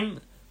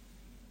time,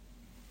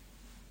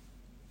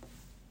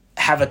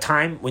 have a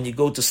time when you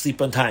go to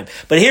sleep on time.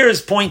 But here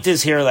is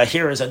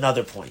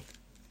another point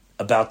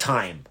about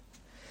time.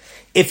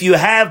 If you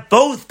have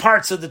both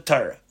parts of the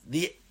Torah,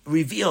 the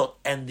revealed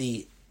and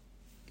the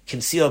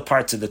concealed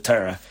parts of the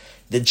Torah,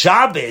 the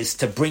job is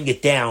to bring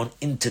it down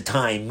into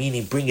time,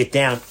 meaning bring it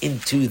down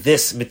into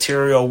this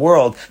material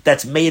world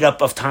that's made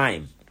up of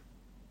time.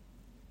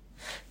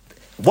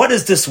 What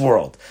is this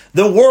world?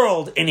 The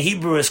world in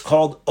Hebrew is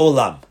called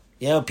olam.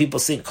 You know,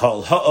 people think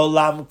called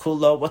ha'olam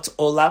kulo. What's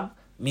olam?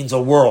 It means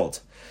a world.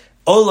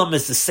 Olam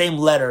is the same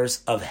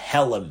letters of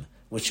helam,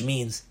 which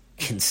means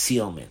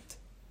concealment.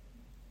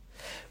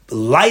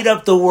 Light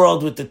up the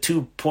world with the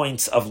 2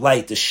 points of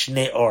light, the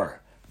Shnei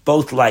Or,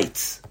 both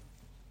lights.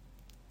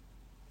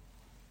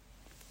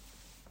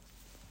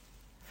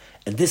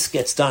 And this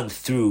gets done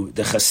through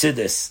the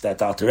Chassidus that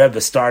the Alter Rebbe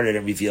started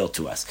and revealed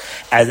to us.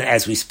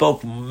 As we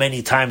spoke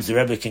many times, the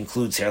Rebbe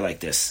concludes here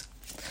like this.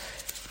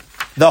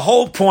 The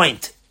whole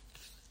point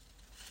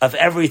of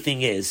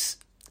everything is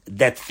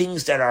that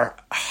things that are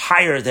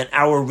higher than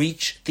our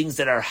reach, things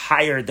that are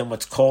higher than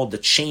what's called the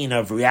chain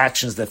of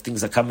reactions that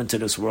things that come into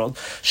this world,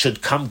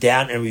 should come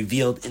down and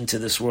revealed into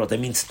this world. That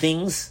means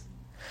things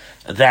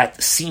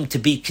that seem to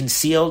be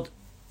concealed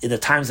in the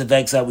times of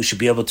exile, we should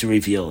be able to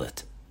reveal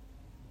it.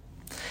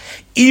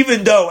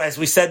 Even though, as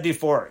we said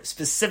before,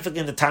 specifically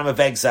in the time of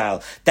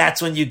exile,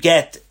 that's when you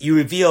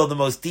reveal the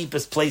most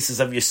deepest places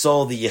of your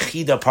soul, the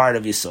Yechida part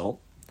of your soul.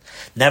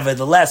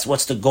 Nevertheless,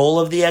 what's the goal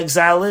of the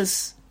exile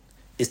is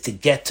to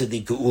get to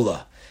the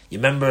Geula. You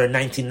remember in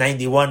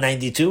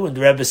 1991-92 when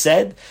the Rebbe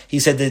said, he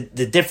said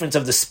the difference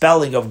of the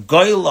spelling of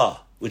Goyla,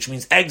 which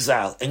means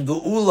exile, and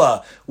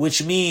Geula,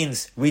 which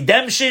means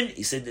redemption,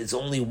 he said there's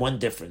only one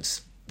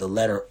difference, the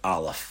letter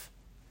Aleph.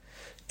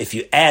 If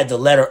you add the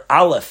letter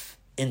Aleph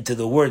into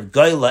the word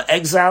Goyla,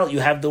 exile, you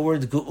have the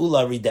word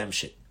Geula,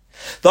 redemption.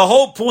 The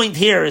whole point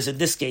here is, in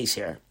this case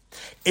here,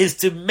 is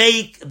to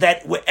make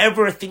that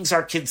wherever things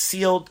are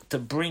concealed, to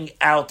bring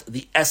out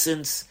the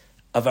essence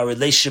of our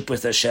relationship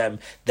with Hashem,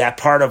 that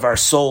part of our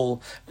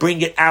soul,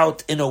 bring it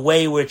out in a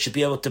way where it should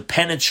be able to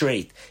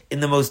penetrate in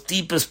the most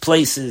deepest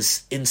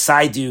places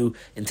inside you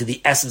into the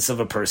essence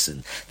of a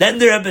person. Then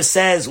the Rebbe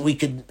says we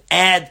could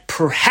add,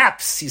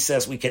 perhaps, he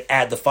says we could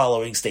add the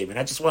following statement.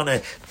 I just want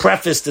to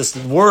preface this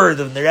word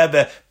of the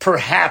Rebbe,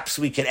 perhaps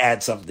we could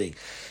add something.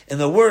 In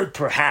the word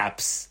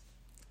perhaps,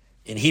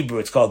 in Hebrew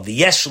it's called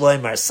v'yesh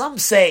loymar. Some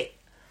say,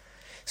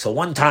 so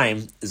one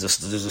time, there's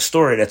a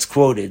story that's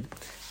quoted,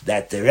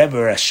 that the Rebbe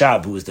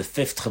Rashab, who was the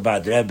fifth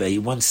Chabad Rebbe, he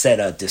once said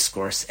a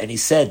discourse, and he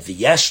said,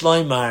 v'yesh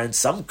loymar, and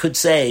some could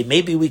say,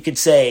 maybe we could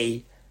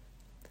say,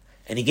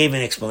 and he gave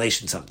an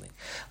explanation, something.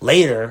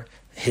 Later,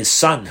 his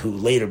son, who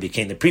later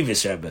became the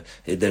previous Rebbe,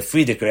 the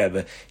Friedrich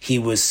Rebbe, he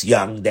was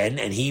young then,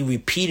 and he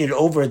repeated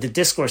over the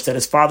discourse that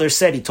his father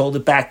said. He told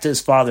it back to his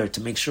father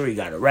to make sure he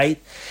got it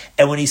right.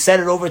 And when he said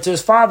it over to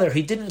his father,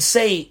 he didn't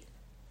say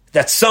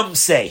that some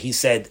say. He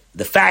said,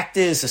 the fact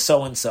is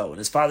so-and-so. And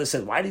his father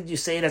said, why did you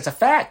say it as a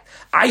fact?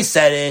 I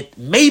said it,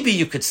 maybe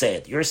you could say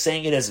it. You're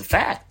saying it as a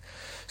fact.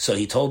 So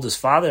he told his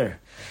father,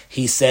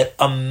 he said,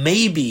 a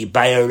maybe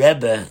by a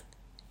Rebbe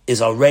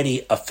is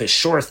already a for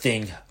sure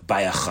thing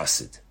by a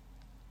chassid.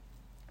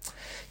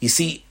 You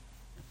see,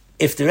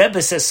 if the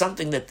Rebbe says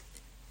something that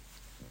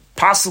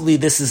possibly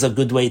this is a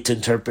good way to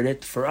interpret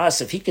it for us,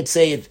 if he could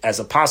say it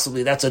as a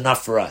possibly, that's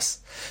enough for us.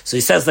 So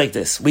he says like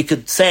this, we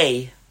could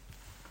say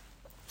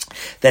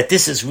that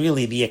this is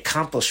really the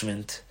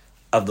accomplishment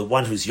of the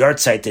one whose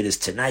yahrzeit it is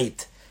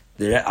tonight,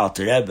 the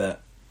Alter Rebbe,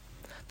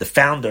 the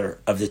founder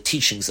of the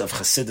teachings of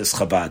Chassidus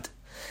Chabad,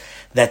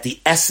 that the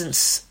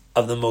essence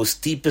of the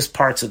most deepest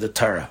parts of the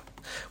Torah,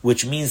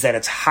 which means that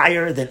it's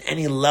higher than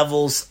any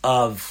levels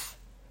of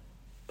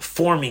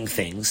forming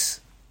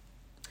things,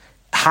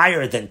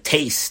 higher than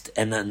taste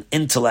and an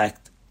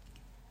intellect,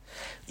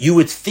 you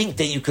would think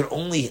that you could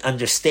only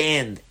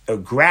understand or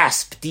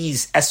grasp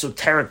these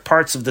esoteric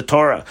parts of the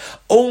Torah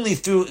only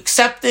through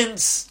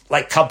acceptance,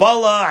 like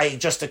Kabbalah, I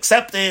just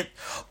accept it,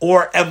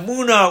 or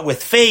Emunah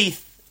with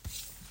faith.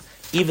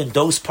 Even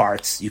those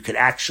parts, you could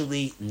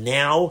actually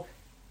now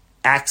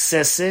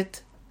access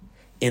it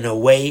in a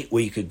way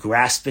where you could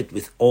grasp it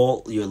with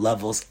all your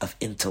levels of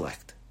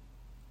intellect.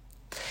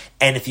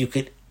 And if you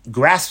could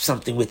grasp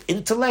something with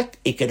intellect,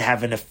 it could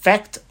have an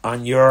effect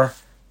on your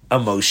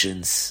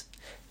emotions.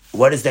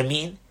 What does that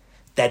mean?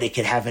 That it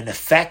could have an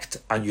effect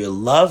on your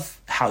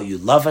love, how you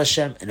love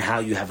Hashem, and how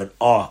you have an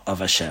awe of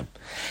Hashem.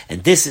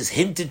 And this is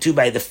hinted to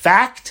by the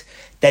fact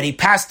that he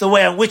passed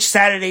away on which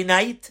Saturday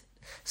night?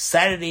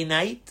 Saturday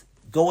night,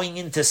 going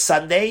into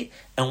Sunday.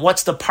 And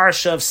what's the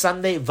parsha of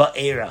Sunday?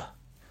 Va'era.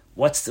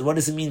 What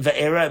does it mean,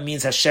 Va'era? It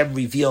means Hashem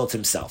revealed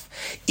himself.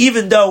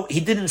 Even though he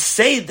didn't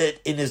say that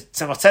in his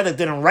Tzemach Tzedek,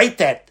 didn't write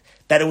that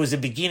it was the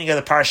beginning of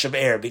the parsha of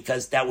Va'era,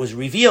 because that was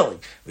revealing.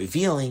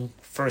 Revealing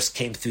first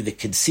came through the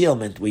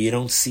concealment where you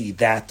don't see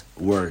that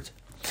word.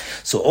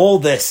 So all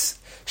this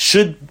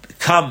should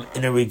come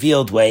in a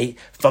revealed way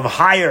from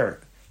higher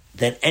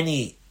than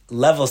any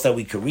levels that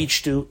we could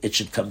reach to. It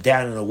should come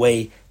down in a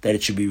way that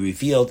it should be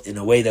revealed in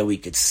a way that we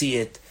could see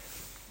it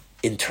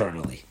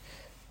internally.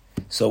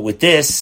 So with this,